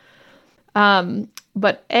sources.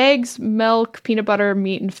 But eggs, milk, peanut butter,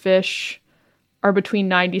 meat, and fish are between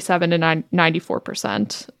 97 and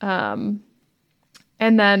 94%.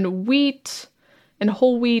 And then wheat and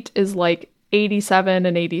whole wheat is like 87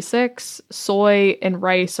 and 86. Soy and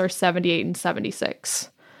rice are 78 and 76.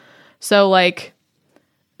 So like,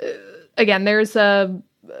 again, there's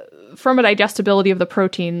from a digestibility of the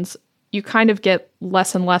proteins, you kind of get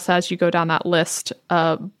less and less as you go down that list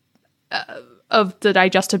of the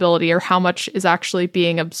digestibility or how much is actually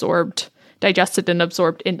being digested and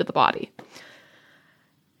absorbed into the body.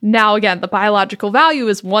 Now, again, the biological value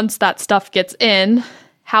is once that stuff gets in,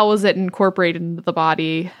 how is it incorporated into the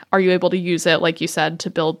body? Are you able to use it, like you said, to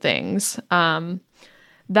build things? That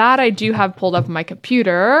I do have pulled up on my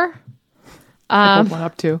computer. I pulled one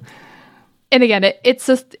up too. And again, it's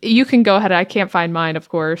just, you can go ahead. I can't find mine, of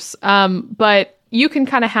course. But you can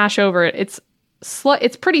kind of hash over it.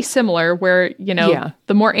 It's pretty similar where, you know,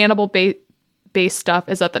 the more animal-based stuff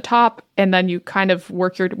is at the top, and then you kind of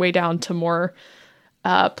work your way down to more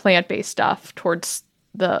plant-based stuff towards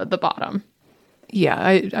the bottom.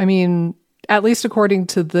 Yeah, I mean, at least according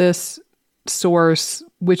to this source,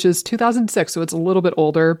 which is 2006, so it's a little bit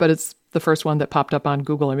older, but it's the first one that popped up on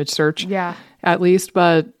Google image search. Yeah. At least,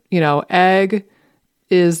 but, you know, egg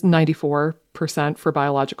is 94% for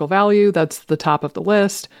biological value. That's the top of the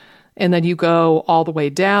list. And then you go all the way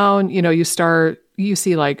down, you know, you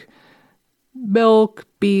see like milk,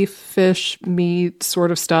 beef, fish, meat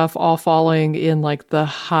sort of stuff all falling in like the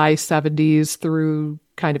high 70s through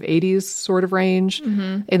kind of 80s sort of range.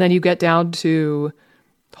 Mm-hmm. And then you get down to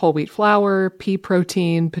whole wheat flour, pea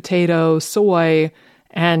protein, potato, soy.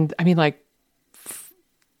 And I mean, like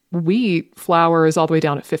wheat flour is all the way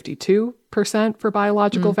down at 52% for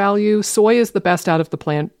biological value. Soy is the best out of the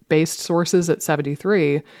plant-based sources at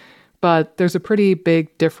 73%. But there's a pretty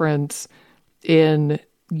big difference in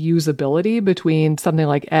usability between something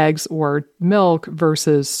like eggs or milk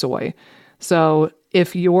versus soy. So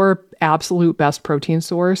if your absolute best protein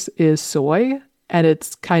source is soy, and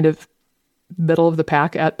it's kind of middle of the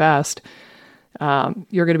pack at best,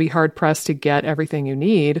 you're going to be hard pressed to get everything you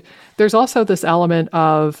need. There's also this element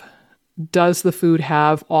of, does the food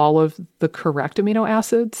have all of the correct amino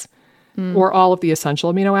acids or all of the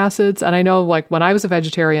essential amino acids? And I know, like, when I was a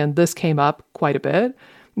vegetarian, this came up quite a bit,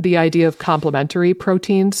 the idea of complementary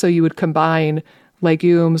proteins. So you would combine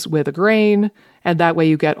legumes with a grain, and that way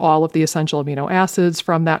you get all of the essential amino acids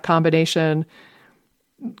from that combination.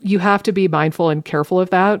 you have to be mindful and careful of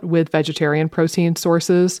that with vegetarian protein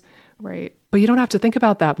sources. Right. But you don't have to think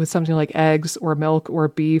about that with something like eggs or milk or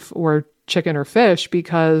beef or chicken or fish,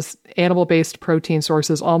 because animal-based protein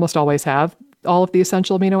sources almost always have all of the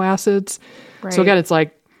essential amino acids. Right. So again, it's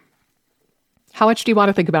like, how much do you want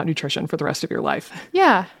to think about nutrition for the rest of your life?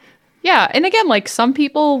 Yeah. Yeah. And again, like some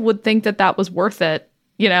people would think that that was worth it,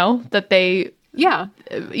 that they,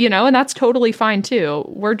 and that's totally fine too.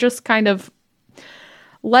 We're just kind of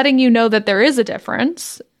letting you know that there is a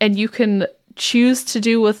difference and you can choose to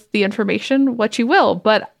do with the information what you will.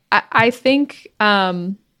 But I think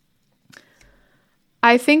from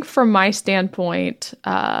my standpoint,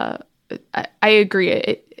 I agree.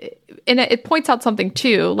 It points out something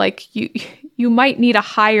too, like you might need a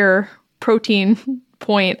higher protein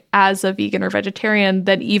point as a vegan or vegetarian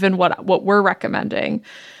than even what we're recommending,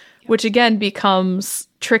 which again becomes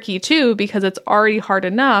tricky too, because it's already hard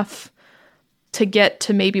enough to get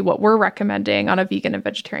to maybe what we're recommending on a vegan and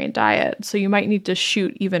vegetarian diet. So you might need to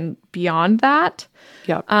shoot even beyond that.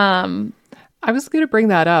 Yeah. I was going to bring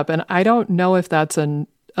that up, and I don't know if that's a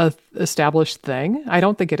established thing. I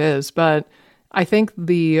don't think it is, but I think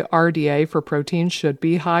the RDA for protein should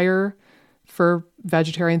be higher for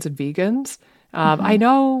vegetarians and vegans. I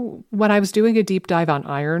know when I was doing a deep dive on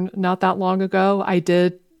iron not that long ago, I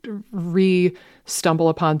did stumble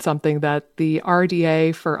upon something that the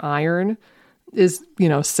RDA for iron is,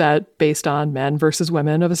 set based on men versus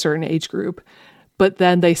women of a certain age group. But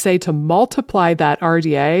then they say to multiply that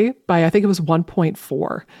RDA by, I think it was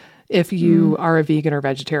 1.4 if you are a vegan or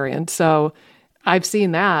vegetarian. So I've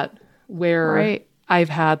seen that where I've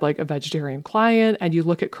had like a vegetarian client and you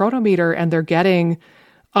look at Chronometer and they're getting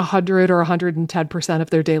 100 or 110% of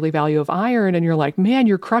their daily value of iron. And you're like, man,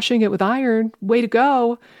 you're crushing it with iron. Way to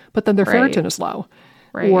go. But then their ferritin is low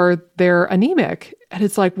or they're anemic. And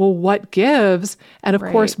it's like, well, what gives? And of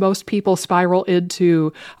course, most people spiral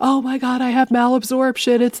into, oh my God, I have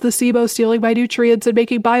malabsorption. It's the SIBO stealing my nutrients and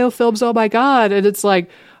making biofilms. Oh my God. And it's like,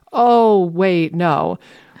 oh, wait, no.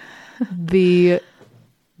 The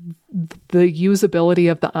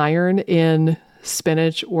usability of the iron in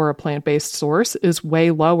spinach or a plant-based source is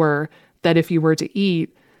way lower than if you were to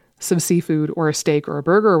eat some seafood or a steak or a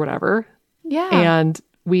burger or whatever. Yeah. And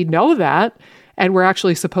we know that. And we're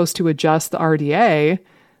actually supposed to adjust the RDA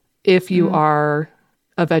if you are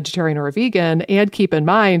a vegetarian or a vegan. And keep in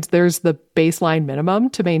mind, there's the baseline minimum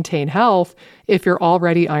to maintain health. If you're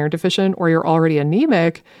already iron deficient or you're already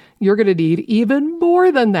anemic, you're going to need even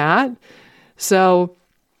more than that. So,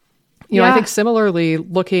 I think similarly,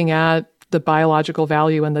 looking at the biological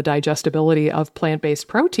value and the digestibility of plant-based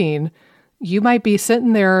protein, you might be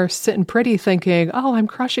sitting pretty thinking, oh, I'm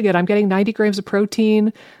crushing it. I'm getting 90 grams of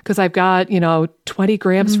protein because I've got, 20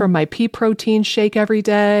 grams from my pea protein shake every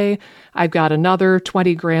day. I've got another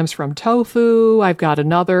 20 grams from tofu. I've got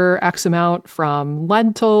another X amount from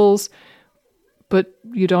lentils. But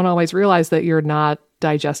you don't always realize that you're not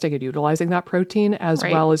digesting and utilizing that protein as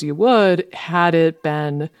well as you would had it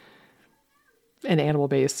been an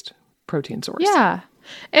animal-based protein source. Yeah.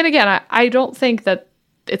 And again, I don't think that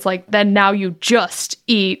it's like, then now you just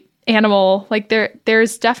eat animal. Like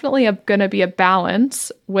there's definitely going to be a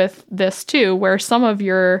balance with this too, where some of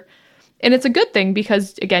and it's a good thing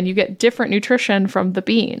because again, you get different nutrition from the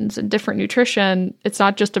beans and different nutrition. It's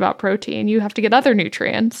not just about protein. You have to get other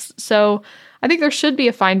nutrients. So I think there should be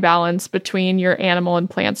a fine balance between your animal and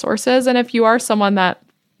plant sources. And if you are someone that,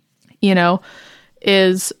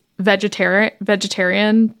 is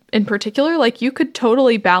vegetarian in particular, like you could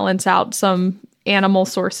totally balance out some animal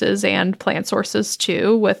sources and plant sources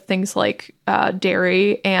too with things like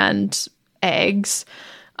dairy and eggs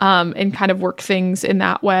and kind of work things in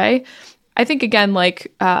that way. I think again,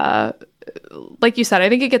 like you said, I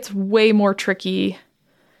think it gets way more tricky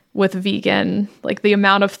with vegan, like the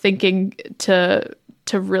amount of thinking to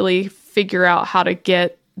really figure out how to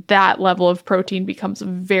get that level of protein becomes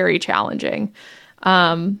very challenging.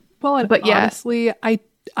 But honestly,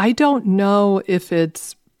 I don't know if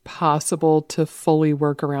it's possible to fully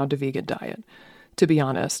work around a vegan diet, to be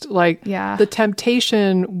honest. The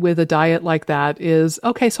temptation with a diet like that is,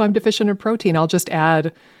 okay, so I'm deficient in protein. I'll just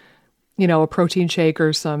add, a protein shake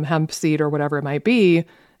or some hemp seed or whatever it might be.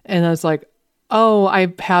 And it's like, oh,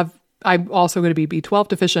 I'm also going to be B12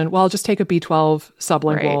 deficient. Well, I'll just take a B12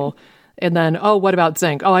 sublingual. And then, oh, what about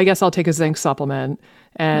zinc? Oh, I guess I'll take a zinc supplement.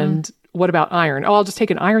 And what about iron? Oh, I'll just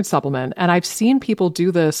take an iron supplement. And I've seen people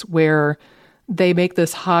do this where they make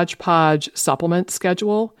this hodgepodge supplement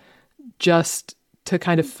schedule just to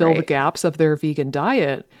kind of fill the gaps of their vegan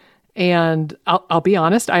diet. And I'll be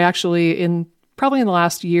honest, I actually, probably in the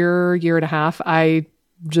last year and a half, I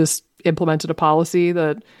just implemented a policy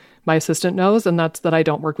that my assistant knows, and that's that I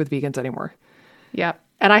don't work with vegans anymore. Yeah.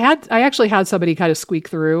 And I actually had somebody kind of squeak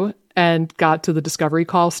through and got to the discovery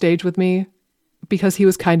call stage with me because he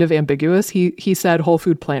was kind of ambiguous. He said whole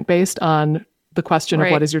food plant-based on the question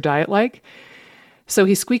of what is your diet like? So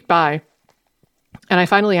he squeaked by, and I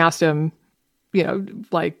finally asked him,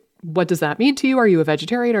 like, what does that mean to you? Are you a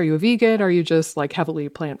vegetarian? Are you a vegan? Are you just like heavily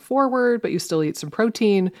plant forward, but you still eat some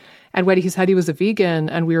protein? And when he said he was a vegan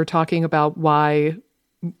and we were talking about why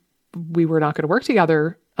we were not going to work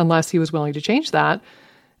together unless he was willing to change that,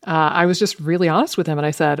 I was just really honest with him. And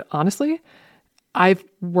I said, honestly, I've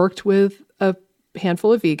worked with a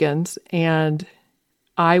handful of vegans and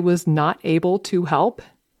I was not able to help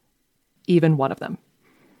even one of them.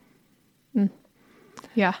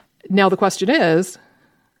 Yeah. Now the question is,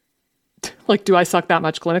 like, do I suck that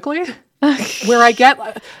much clinically? Where I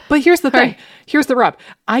get, but here's the thing. Here's the rub.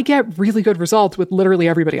 I get really good results with literally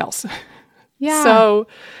everybody else. Yeah. So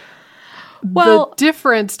the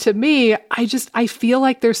difference to me, I feel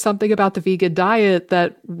like there's something about the vegan diet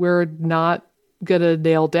that we're not going to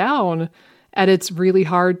nail down. And it's really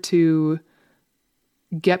hard to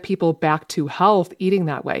get people back to health eating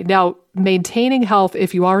that way. Now, maintaining health,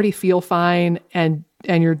 if you already feel fine and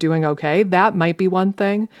you're doing okay, that might be one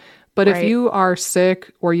thing. But if you are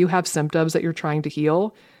sick or you have symptoms that you're trying to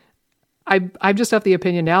heal, I just have the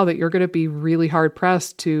opinion now that you're going to be really hard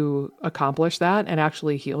pressed to accomplish that and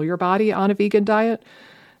actually heal your body on a vegan diet.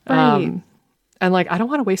 And like, I don't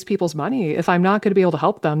want to waste people's money. If I'm not going to be able to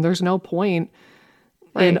help them, there's no point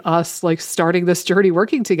in us like starting this journey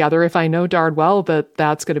working together if I know darn well that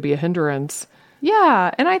that's going to be a hindrance.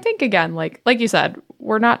 Yeah. And I think, again, like you said,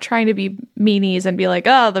 we're not trying to be meanies and be like,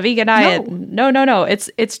 oh, the vegan diet. No.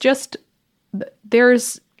 It's just,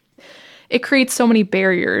 it creates so many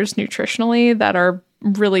barriers nutritionally that are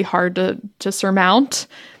really hard to surmount.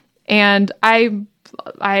 And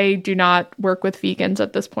I do not work with vegans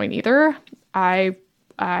at this point either. I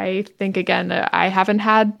think, again, I haven't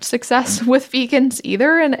had success with vegans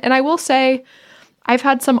either. And I will say I've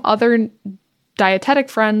had some other dietetic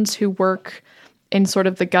friends who work in sort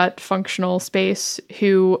of the gut functional space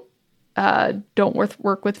who don't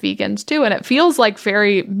work with vegans too. And it feels like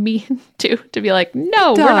very mean to be like,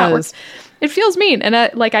 no, we're not. It feels mean. And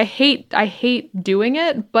I hate doing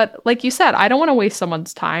it. But like you said, I don't want to waste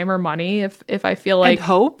someone's time or money if I feel like. And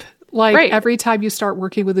hope. Like every time you start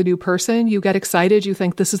working with a new person, you get excited. You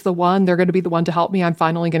think this is the one. They're going to be the one to help me. I'm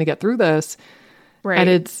finally going to get through this. Right. And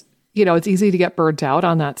it's easy to get burnt out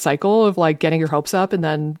on that cycle of like getting your hopes up and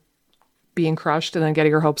then being crushed and then getting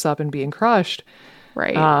your hopes up and being crushed.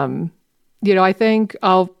 Right. I think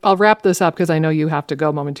I'll wrap this up because I know you have to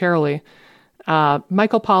go momentarily.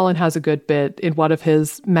 Michael Pollan has a good bit in one of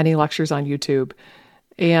his many lectures on YouTube.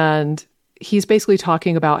 And he's basically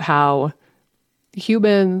talking about how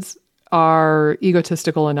humans are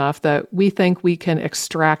egotistical enough that we think we can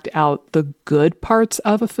extract out the good parts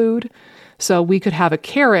of a food. So we could have a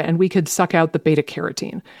carrot and we could suck out the beta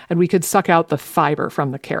carotene and we could suck out the fiber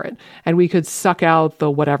from the carrot and we could suck out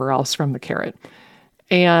the whatever else from the carrot.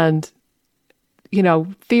 And,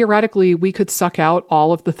 theoretically, we could suck out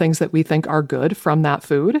all of the things that we think are good from that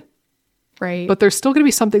food. Right. But there's still going to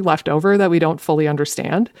be something left over that we don't fully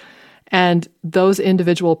understand. And those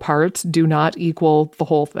individual parts do not equal the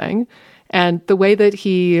whole thing. And the way that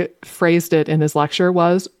he phrased it in his lecture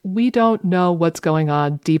was, we don't know what's going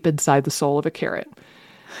on deep inside the soul of a carrot.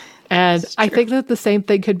 And I think that the same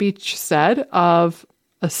thing could be said of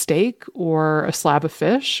a steak or a slab of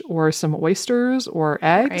fish or some oysters or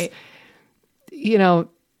eggs. Right.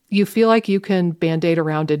 You feel like you can band-aid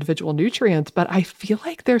around individual nutrients, but I feel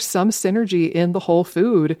like there's some synergy in the whole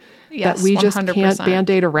food that we just 100%. Can't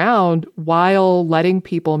band-aid around while letting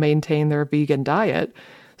people maintain their vegan diet.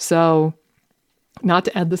 So not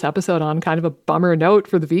to end this episode on kind of a bummer note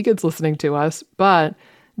for the vegans listening to us, but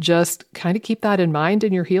just kind of keep that in mind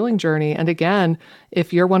in your healing journey. And again,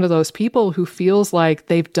 if you're one of those people who feels like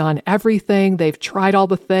they've done everything, they've tried all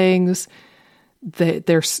the things,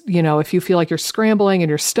 there's, if you feel like you're scrambling and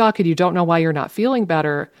you're stuck and you don't know why you're not feeling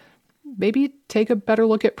better, maybe take a better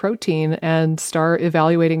look at protein and start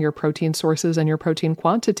evaluating your protein sources and your protein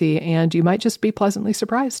quantity, and you might just be pleasantly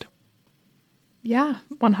surprised. Yeah,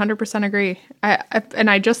 100% agree.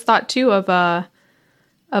 I just thought too of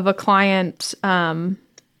a client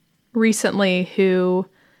recently who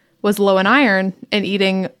was low in iron and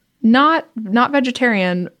eating not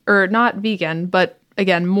vegetarian or not vegan, but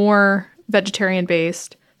again, more vegetarian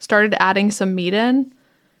based, started adding some meat in,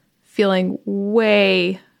 feeling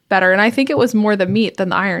way better. And I think it was more the meat than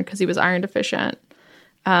the iron because he was iron deficient.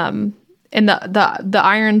 and the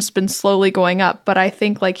iron's been slowly going up, but I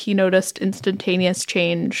think like he noticed instantaneous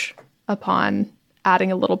change upon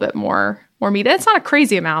adding a little bit more meat. And it's not a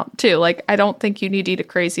crazy amount too. Like, I don't think you need to eat a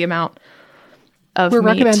crazy amount of We're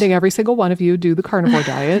meat. recommending every single one of you do the carnivore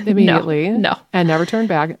diet immediately. No. And never turn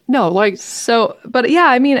back. No, like. So, but yeah,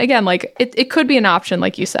 I mean, again, like it could be an option,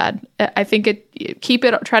 like you said. I think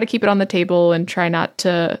try to keep it on the table and try not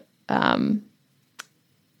to,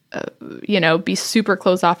 be super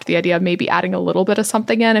closed off to the idea of maybe adding a little bit of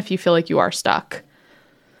something in if you feel like you are stuck.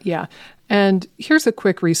 Yeah. And here's a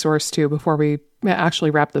quick resource too, before we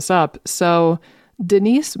actually wrap this up. So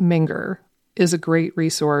Denise Minger is a great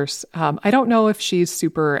resource. I don't know if she's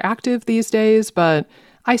super active these days, but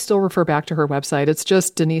I still refer back to her website. It's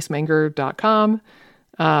just deniseminger.com.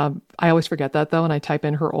 I always forget that though, and I type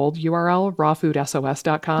in her old URL,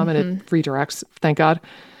 rawfoodsos.com, and it redirects, thank God.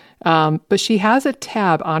 But she has a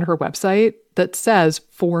tab on her website that says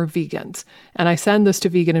for vegans. And I send this to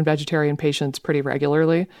vegan and vegetarian patients pretty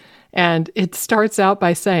regularly. And it starts out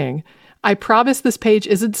by saying, I promise this page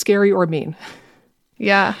isn't scary or mean.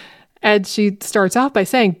 Yeah. And she starts off by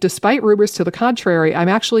saying, despite rumors to the contrary, I'm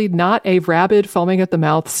actually not a rabid, foaming at the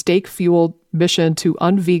mouth, steak-fueled mission to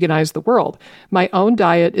unveganize the world. My own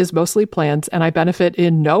diet is mostly plants, and I benefit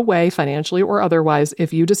in no way, financially or otherwise,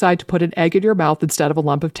 if you decide to put an egg in your mouth instead of a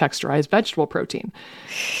lump of texturized vegetable protein.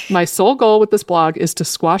 My sole goal with this blog is to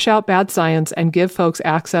squash out bad science and give folks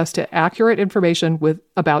access to accurate information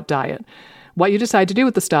about diet. What you decide to do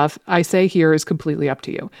with the stuff, I say here, is completely up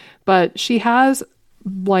to you. But she has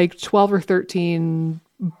like 12 or 13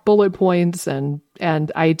 bullet points and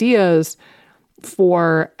ideas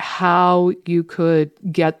for how you could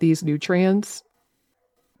get these nutrients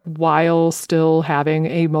while still having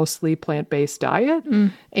a mostly plant-based diet.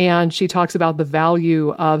 And she talks about the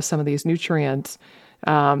value of some of these nutrients.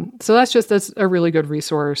 So that's a really good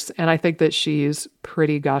resource. And I think that she's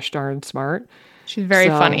pretty gosh darn smart. She's very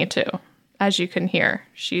funny too, as you can hear.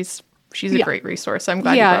 She's a great resource. I'm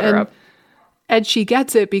glad you brought her up. And she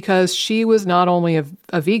gets it because she was not only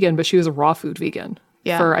a vegan, but she was a raw food vegan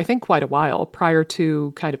for, I think, quite a while prior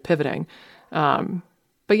to kind of pivoting.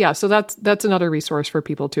 But yeah, so that's another resource for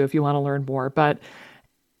people too, if you want to learn more. But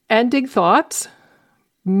ending thoughts,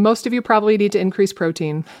 most of you probably need to increase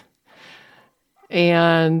protein.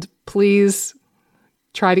 And please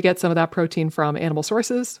try to get some of that protein from animal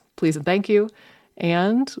sources. Please and thank you.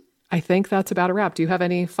 And I think that's about a wrap. Do you have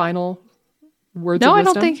any final words of wisdom? No, I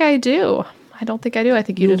don't think I do. I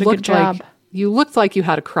think you did a good job. You looked like you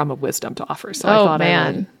had a crumb of wisdom to offer. So I thought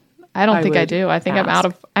I don't think I do. I think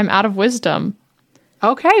I'm out of wisdom.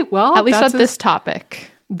 Okay, well, at least at this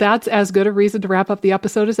topic. That's as good a reason to wrap up the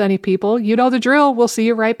episode as any, people. You know the drill. We'll see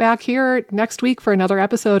you right back here next week for another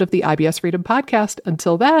episode of the IBS Freedom Podcast.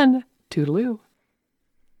 Until then, toodaloo.